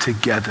when we're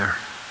together.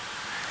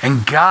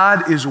 And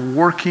God is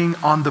working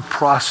on the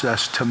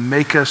process to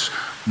make us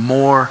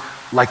more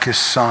like his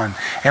son.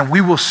 And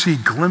we will see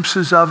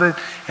glimpses of it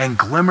and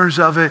glimmers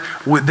of it.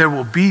 There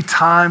will be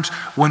times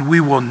when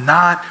we will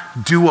not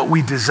do what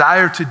we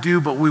desire to do,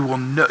 but we will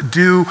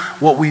do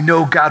what we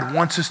know God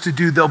wants us to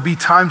do. There'll be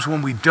times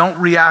when we don't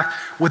react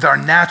with our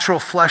natural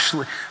flesh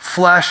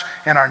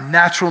and our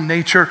natural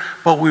nature,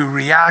 but we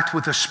react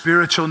with a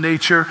spiritual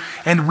nature,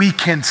 and we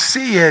can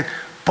see it,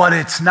 but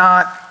it's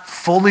not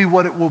fully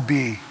what it will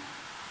be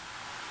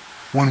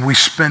when we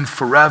spend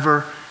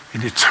forever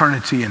in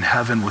eternity in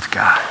heaven with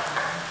God.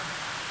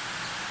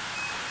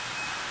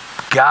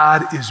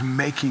 God is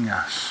making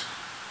us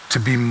to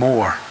be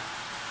more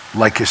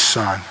like his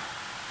son.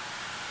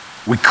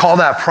 We call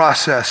that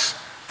process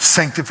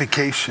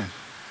sanctification.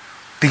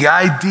 The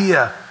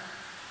idea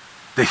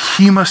that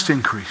he must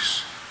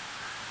increase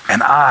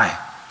and I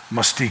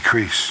must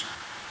decrease.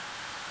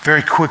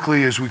 Very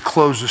quickly as we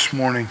close this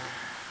morning,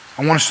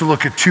 I want us to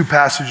look at two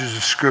passages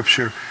of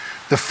Scripture.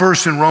 The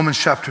first in Romans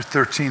chapter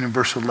 13 and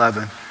verse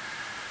 11. It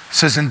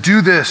says, "And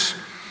do this,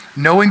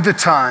 knowing the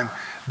time,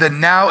 that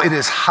now it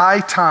is high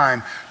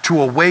time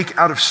to awake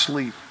out of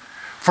sleep.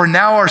 For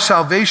now our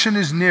salvation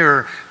is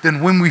nearer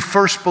than when we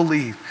first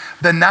believed.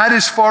 The night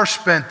is far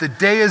spent, the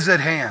day is at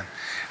hand."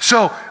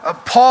 So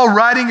Paul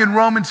writing in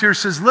Romans here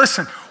says,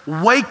 listen,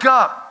 wake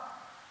up,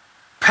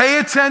 pay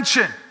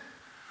attention.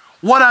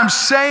 What I'm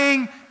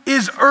saying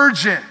is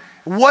urgent.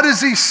 What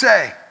does he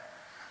say?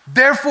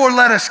 "Therefore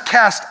let us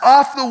cast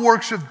off the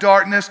works of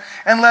darkness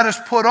and let us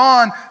put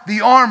on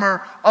the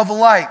armor of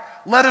light.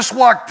 Let us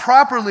walk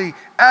properly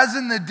as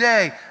in the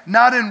day,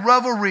 not in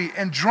revelry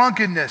and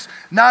drunkenness,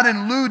 not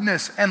in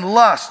lewdness and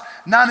lust,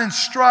 not in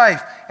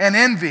strife and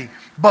envy,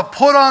 but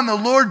put on the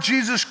Lord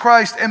Jesus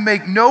Christ and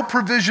make no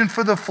provision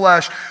for the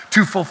flesh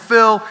to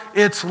fulfill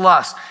its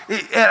lust."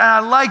 And I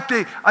like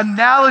the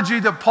analogy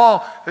that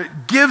Paul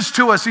gives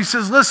to us. He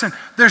says, listen,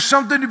 there's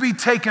something to be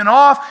taken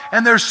off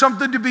and there's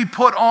something to be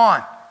put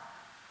on.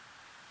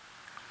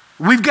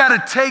 We've got to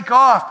take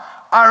off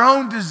our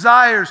own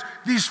desires,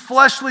 these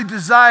fleshly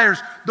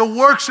desires, the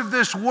works of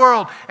this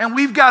world, and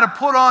we've got to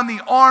put on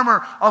the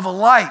armor of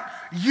light.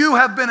 You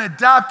have been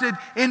adopted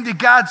into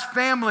God's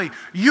family.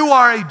 You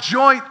are a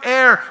joint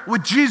heir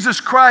with Jesus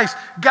Christ.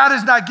 God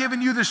has not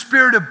given you the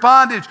spirit of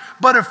bondage,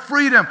 but of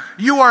freedom.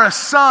 You are a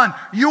son.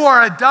 You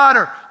are a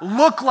daughter.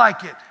 Look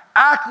like it.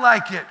 Act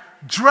like it.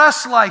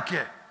 Dress like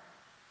it.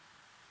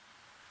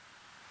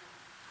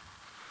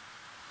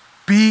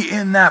 Be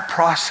in that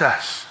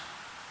process.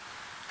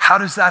 How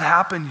does that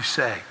happen, you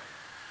say?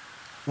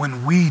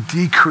 When we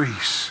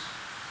decrease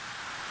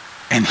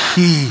and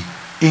He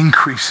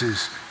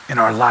increases in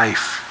our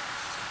life.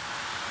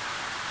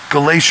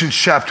 Galatians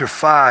chapter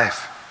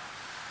 5,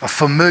 a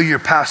familiar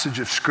passage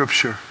of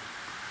Scripture.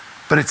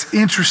 But it's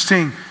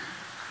interesting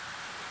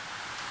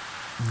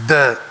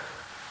the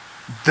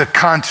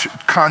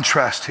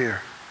contrast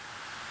here.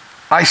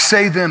 "I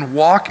say then,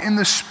 walk in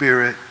the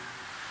Spirit,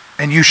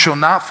 and you shall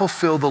not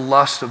fulfill the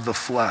lust of the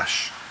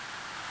flesh.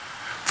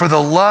 For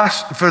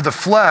the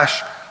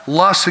flesh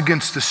lusts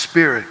against the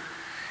Spirit,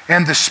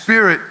 and the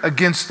Spirit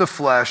against the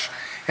flesh,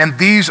 and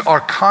these are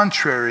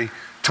contrary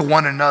to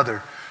one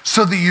another,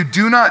 so that you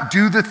do not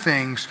do the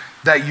things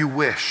that you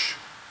wish.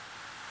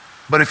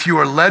 But if you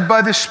are led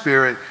by the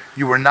Spirit,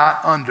 you are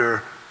not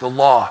under the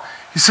law."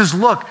 He says,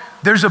 look,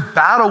 there's a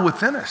battle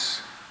within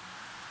us.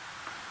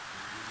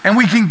 And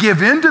we can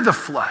give in to the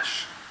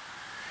flesh.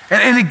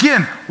 And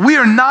again, we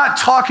are not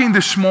talking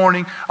this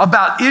morning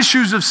about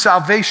issues of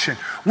salvation.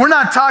 We're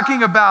not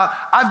talking about,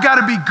 I've got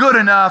to be good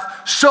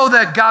enough so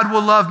that God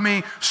will love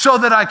me, so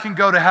that I can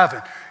go to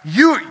heaven.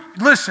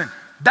 Listen,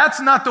 that's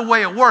not the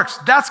way it works.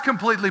 That's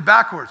completely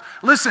backwards.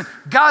 Listen,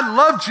 God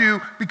loved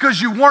you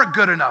because you weren't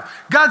good enough.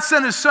 God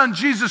sent His Son,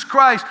 Jesus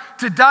Christ,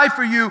 to die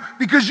for you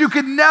because you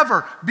could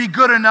never be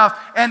good enough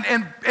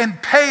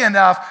and pay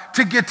enough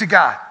to get to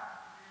God.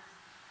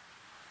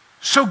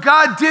 So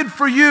God did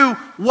for you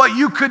what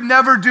you could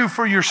never do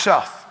for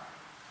yourself.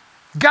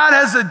 God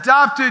has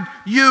adopted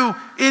you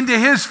into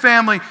His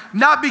family,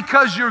 not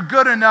because you're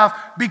good enough,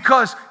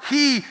 because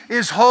He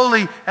is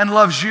holy and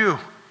loves you.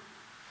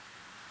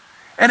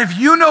 And if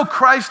you know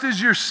Christ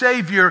as your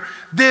Savior,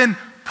 then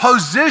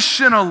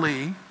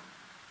positionally,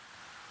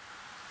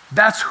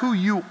 that's who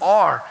you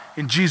are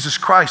in Jesus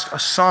Christ, a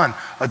son,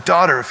 a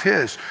daughter of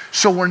His.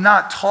 So we're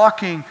not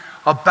talking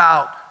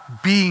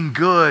about being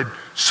good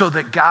so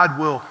that God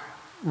will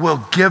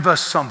give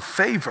us some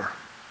favor.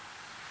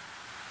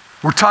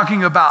 We're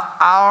talking about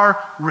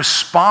our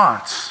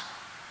response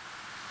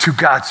to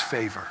God's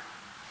favor.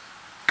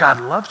 God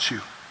loves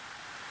you.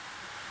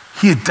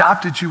 He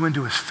adopted you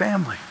into His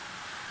family.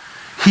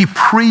 He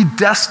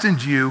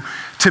predestined you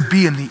to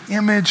be in the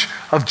image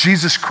of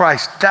Jesus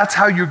Christ. That's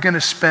how you're going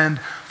to spend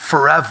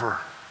forever.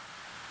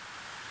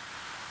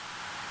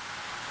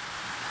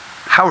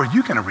 How are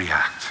you going to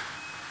react?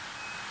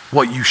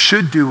 What you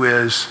should do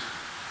is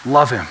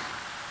love Him.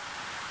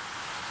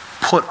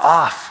 Put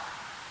off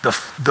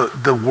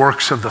the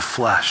works of the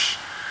flesh.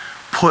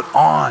 Put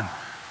on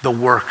the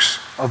works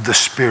of the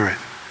Spirit.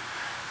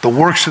 The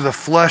works of the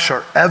flesh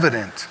are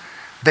evident.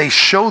 They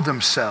show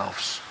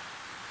themselves.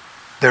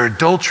 Their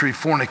adultery,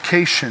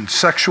 fornication,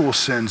 sexual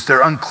sins,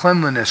 their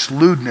uncleanliness,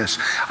 lewdness,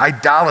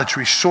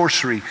 idolatry,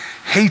 sorcery,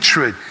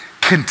 hatred,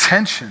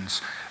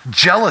 contentions,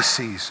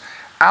 jealousies,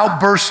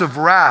 outbursts of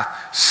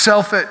wrath,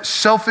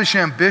 selfish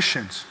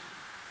ambitions,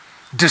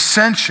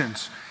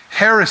 dissensions,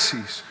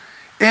 heresies,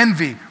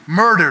 envy,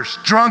 murders,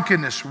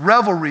 drunkenness,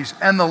 revelries,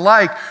 and the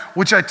like,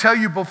 which I tell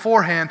you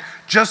beforehand,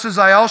 just as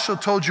I also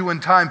told you in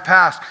time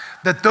past,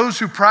 that those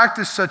who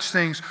practice such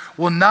things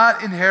will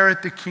not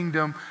inherit the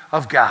kingdom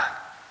of God.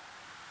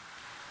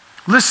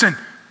 Listen,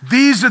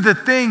 these are the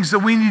things that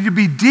we need to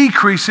be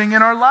decreasing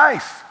in our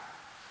life.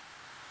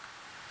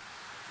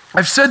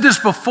 I've said this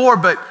before,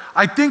 but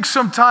I think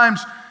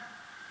sometimes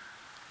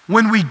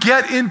when we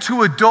get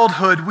into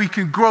adulthood, we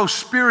can grow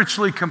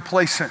spiritually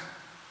complacent.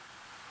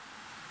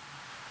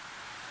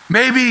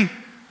 Maybe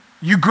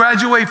you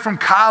graduate from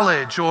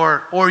college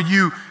or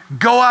you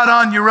go out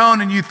on your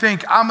own and you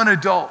think, I'm an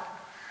adult.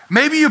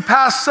 Maybe you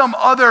pass some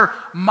other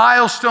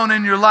milestone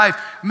in your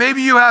life.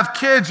 Maybe you have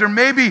kids, or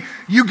maybe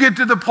you get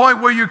to the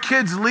point where your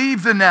kids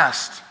leave the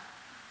nest.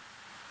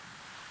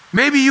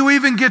 Maybe you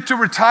even get to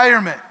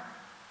retirement.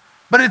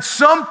 But at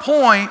some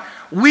point,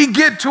 we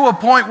get to a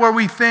point where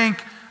we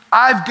think,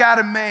 I've got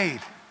it made.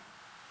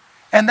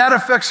 And that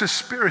affects us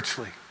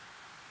spiritually.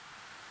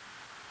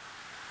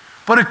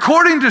 But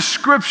according to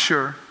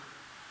Scripture,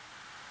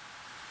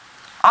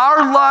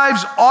 our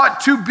lives ought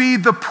to be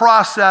the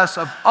process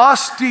of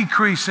us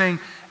decreasing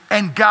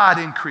and God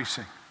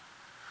increasing.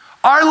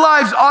 Our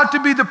lives ought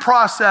to be the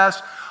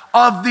process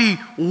of the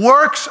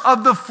works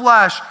of the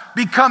flesh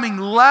becoming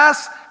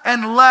less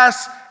and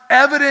less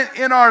evident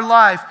in our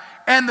life,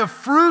 and the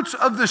fruits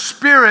of the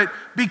Spirit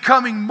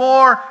becoming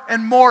more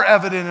and more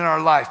evident in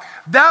our life.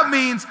 That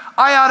means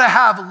I ought to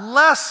have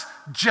less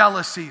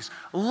jealousies,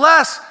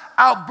 less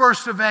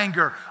outbursts of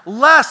anger,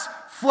 less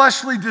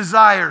fleshly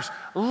desires,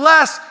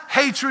 less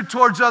hatred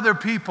towards other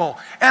people.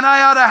 And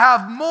I ought to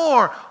have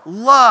more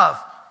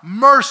love,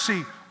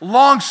 mercy,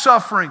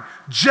 long-suffering,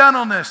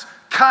 gentleness,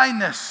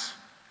 kindness.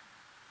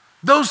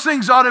 Those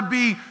things ought to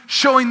be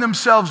showing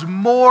themselves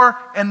more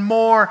and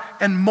more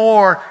and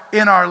more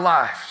in our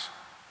lives.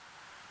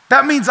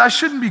 That means I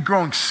shouldn't be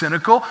growing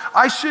cynical.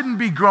 I shouldn't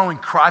be growing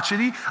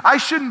crotchety. I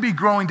shouldn't be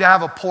growing to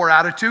have a poor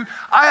attitude.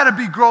 I ought to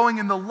be growing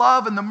in the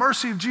love and the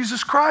mercy of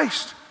Jesus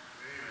Christ.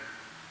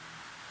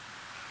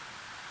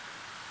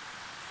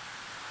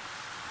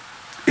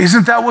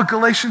 Isn't that what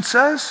Galatians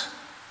says?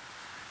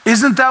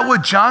 Isn't that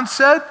what John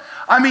said?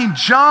 I mean,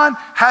 John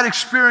had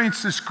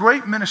experienced this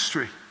great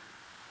ministry.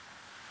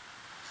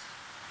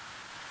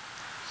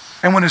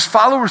 And when his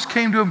followers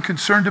came to him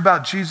concerned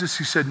about Jesus,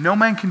 he said, no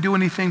man can do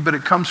anything, but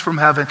it comes from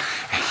heaven.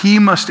 He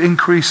must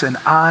increase and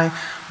I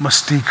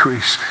must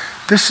decrease.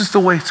 This is the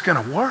way it's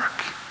going to work.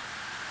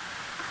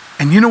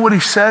 And you know what he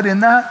said in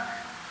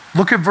that?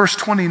 Look at verse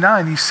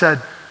 29. He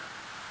said,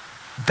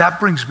 that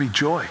brings me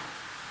joy.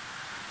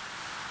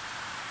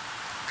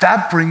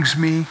 That brings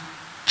me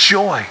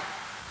joy.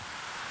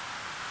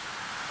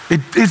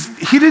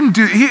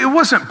 It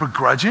wasn't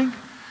begrudging.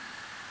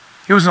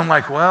 He wasn't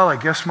like, well, I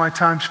guess my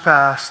time's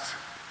passed.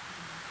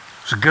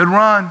 It was a good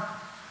run. It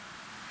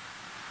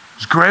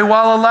was great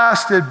while it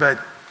lasted, but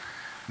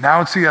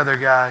now it's the other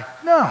guy.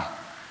 No.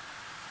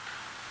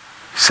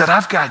 He said,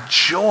 I've got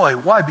joy.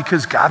 Why?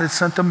 Because God had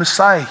sent the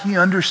Messiah. He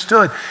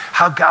understood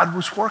how God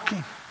was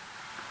working.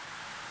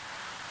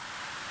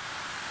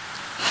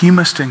 He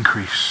must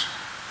increase,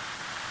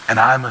 and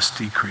I must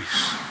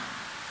decrease.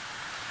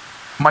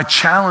 My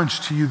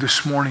challenge to you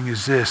this morning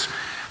is this.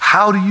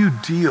 How do you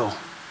deal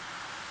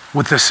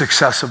with the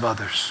success of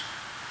others?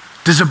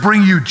 Does it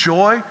bring you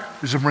joy? Or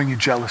does it bring you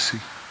jealousy?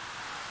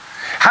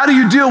 How do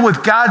you deal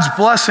with God's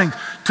blessing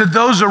to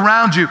those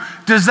around you?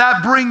 Does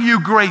that bring you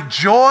great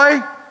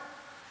joy?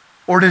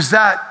 Or does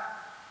that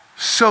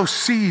sow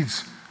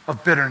seeds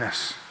of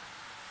bitterness?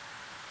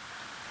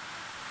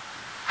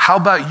 How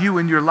about you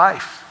in your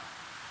life?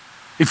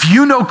 If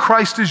you know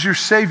Christ as your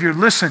Savior,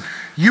 listen,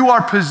 you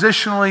are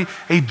positionally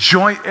a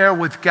joint heir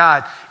with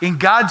God. In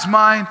God's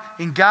mind,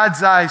 in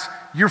God's eyes,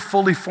 you're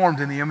fully formed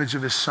in the image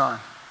of His Son.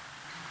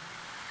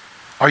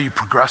 Are you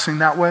progressing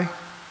that way?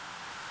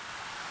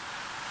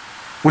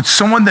 Would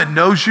someone that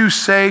knows you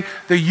say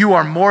that you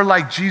are more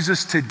like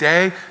Jesus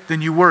today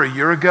than you were a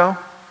year ago?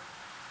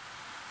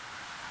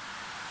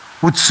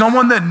 Would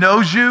someone that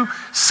knows you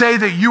say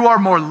that you are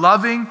more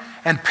loving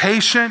and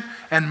patient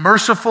and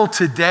merciful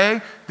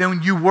today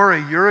than you were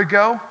a year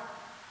ago?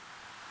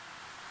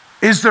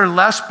 Is there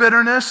less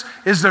bitterness?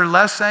 Is there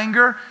less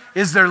anger?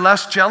 Is there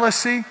less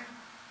jealousy?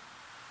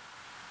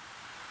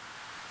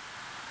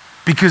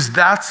 Because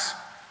that's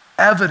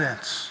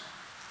evidence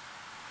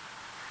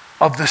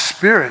of the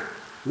Spirit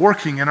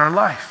working in our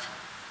life.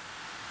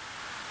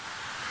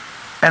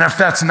 And if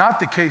that's not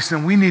the case,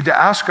 then we need to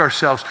ask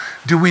ourselves,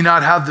 do we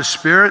not have the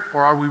Spirit,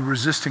 or are we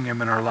resisting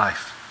Him in our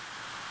life?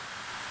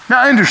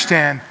 Now I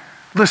understand,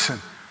 listen,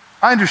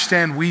 I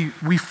understand we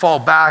fall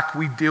back,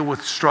 we deal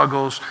with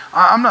struggles.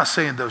 I'm not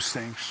saying those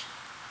things.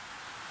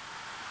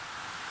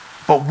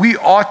 But we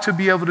ought to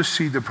be able to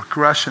see the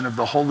progression of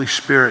the Holy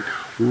Spirit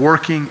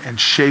working and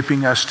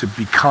shaping us to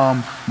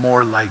become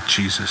more like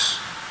Jesus.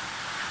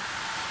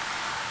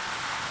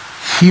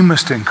 He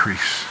must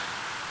increase.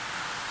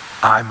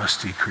 I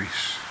must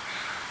decrease.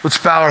 Let's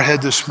bow our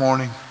head this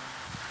morning.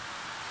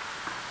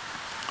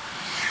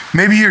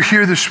 Maybe you're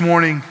here this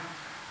morning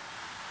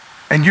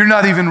and you're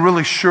not even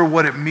really sure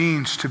what it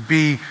means to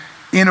be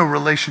in a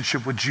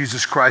relationship with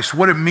Jesus Christ,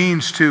 what it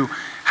means to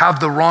have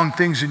the wrong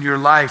things in your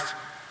life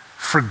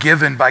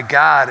forgiven by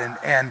God,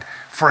 and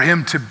for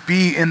Him to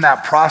be in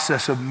that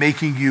process of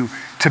making you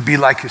to be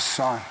like His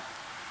Son.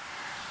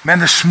 Man,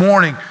 this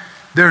morning,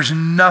 there's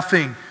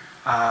nothing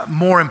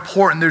more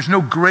important. There's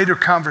no greater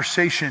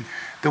conversation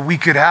that we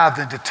could have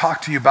than to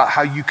talk to you about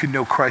how you can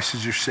know Christ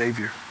as your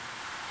Savior.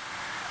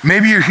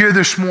 Maybe you're here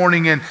this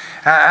morning and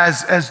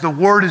as the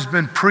word has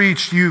been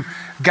preached,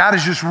 God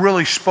has just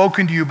really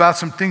spoken to you about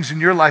some things in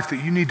your life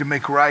that you need to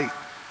make right.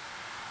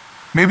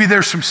 Maybe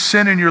there's some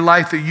sin in your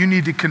life that you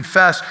need to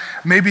confess.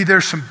 Maybe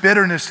there's some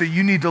bitterness that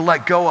you need to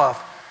let go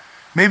of.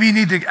 Maybe you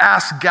need to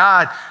ask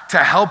God to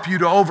help you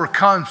to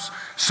overcome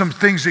some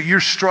things that you're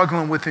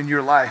struggling with in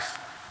your life.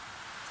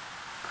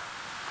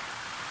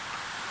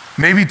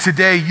 Maybe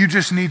today you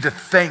just need to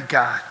thank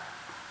God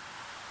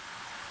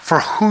for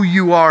who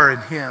you are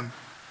in Him,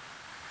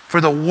 for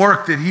the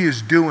work that He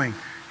is doing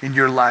in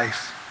your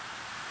life.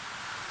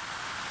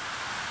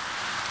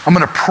 I'm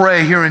going to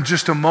pray here in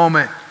just a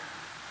moment,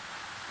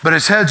 but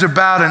as heads are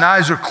bowed and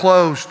eyes are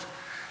closed,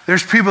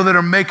 there's people that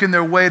are making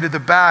their way to the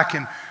back,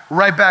 and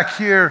right back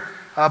here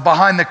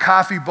behind the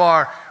coffee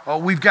bar,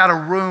 we've got a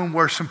room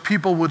where some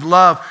people would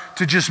love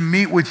to just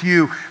meet with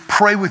you,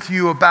 pray with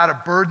you about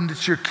a burden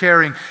that you're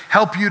carrying,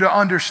 help you to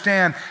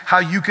understand how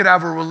you could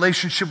have a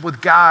relationship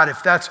with God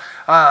if that's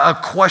a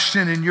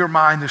question in your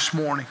mind this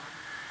morning.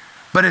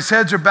 But as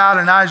heads are bowed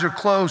and eyes are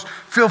closed,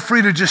 feel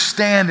free to just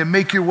stand and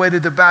make your way to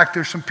the back.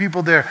 There's some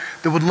people there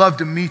that would love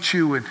to meet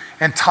you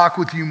and talk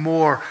with you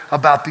more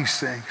about these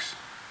things.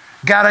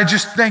 God, I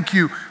just thank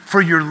you for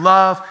your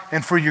love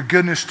and for your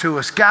goodness to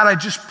us. God, I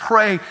just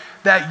pray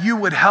that you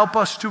would help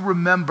us to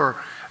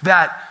remember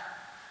that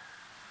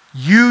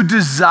you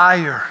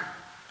desire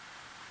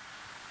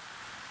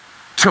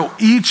to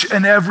each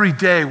and every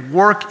day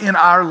work in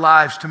our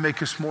lives to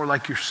make us more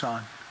like your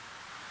Son.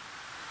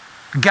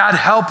 God,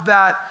 help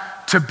that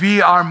to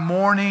be our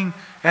morning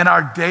and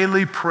our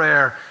daily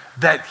prayer,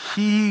 that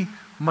He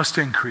must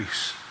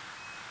increase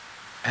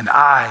and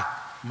I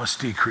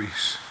must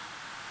decrease.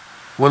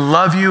 We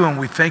love you and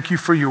we thank you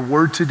for your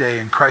word today.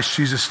 In Christ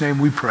Jesus' name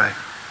we pray.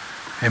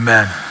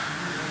 Amen.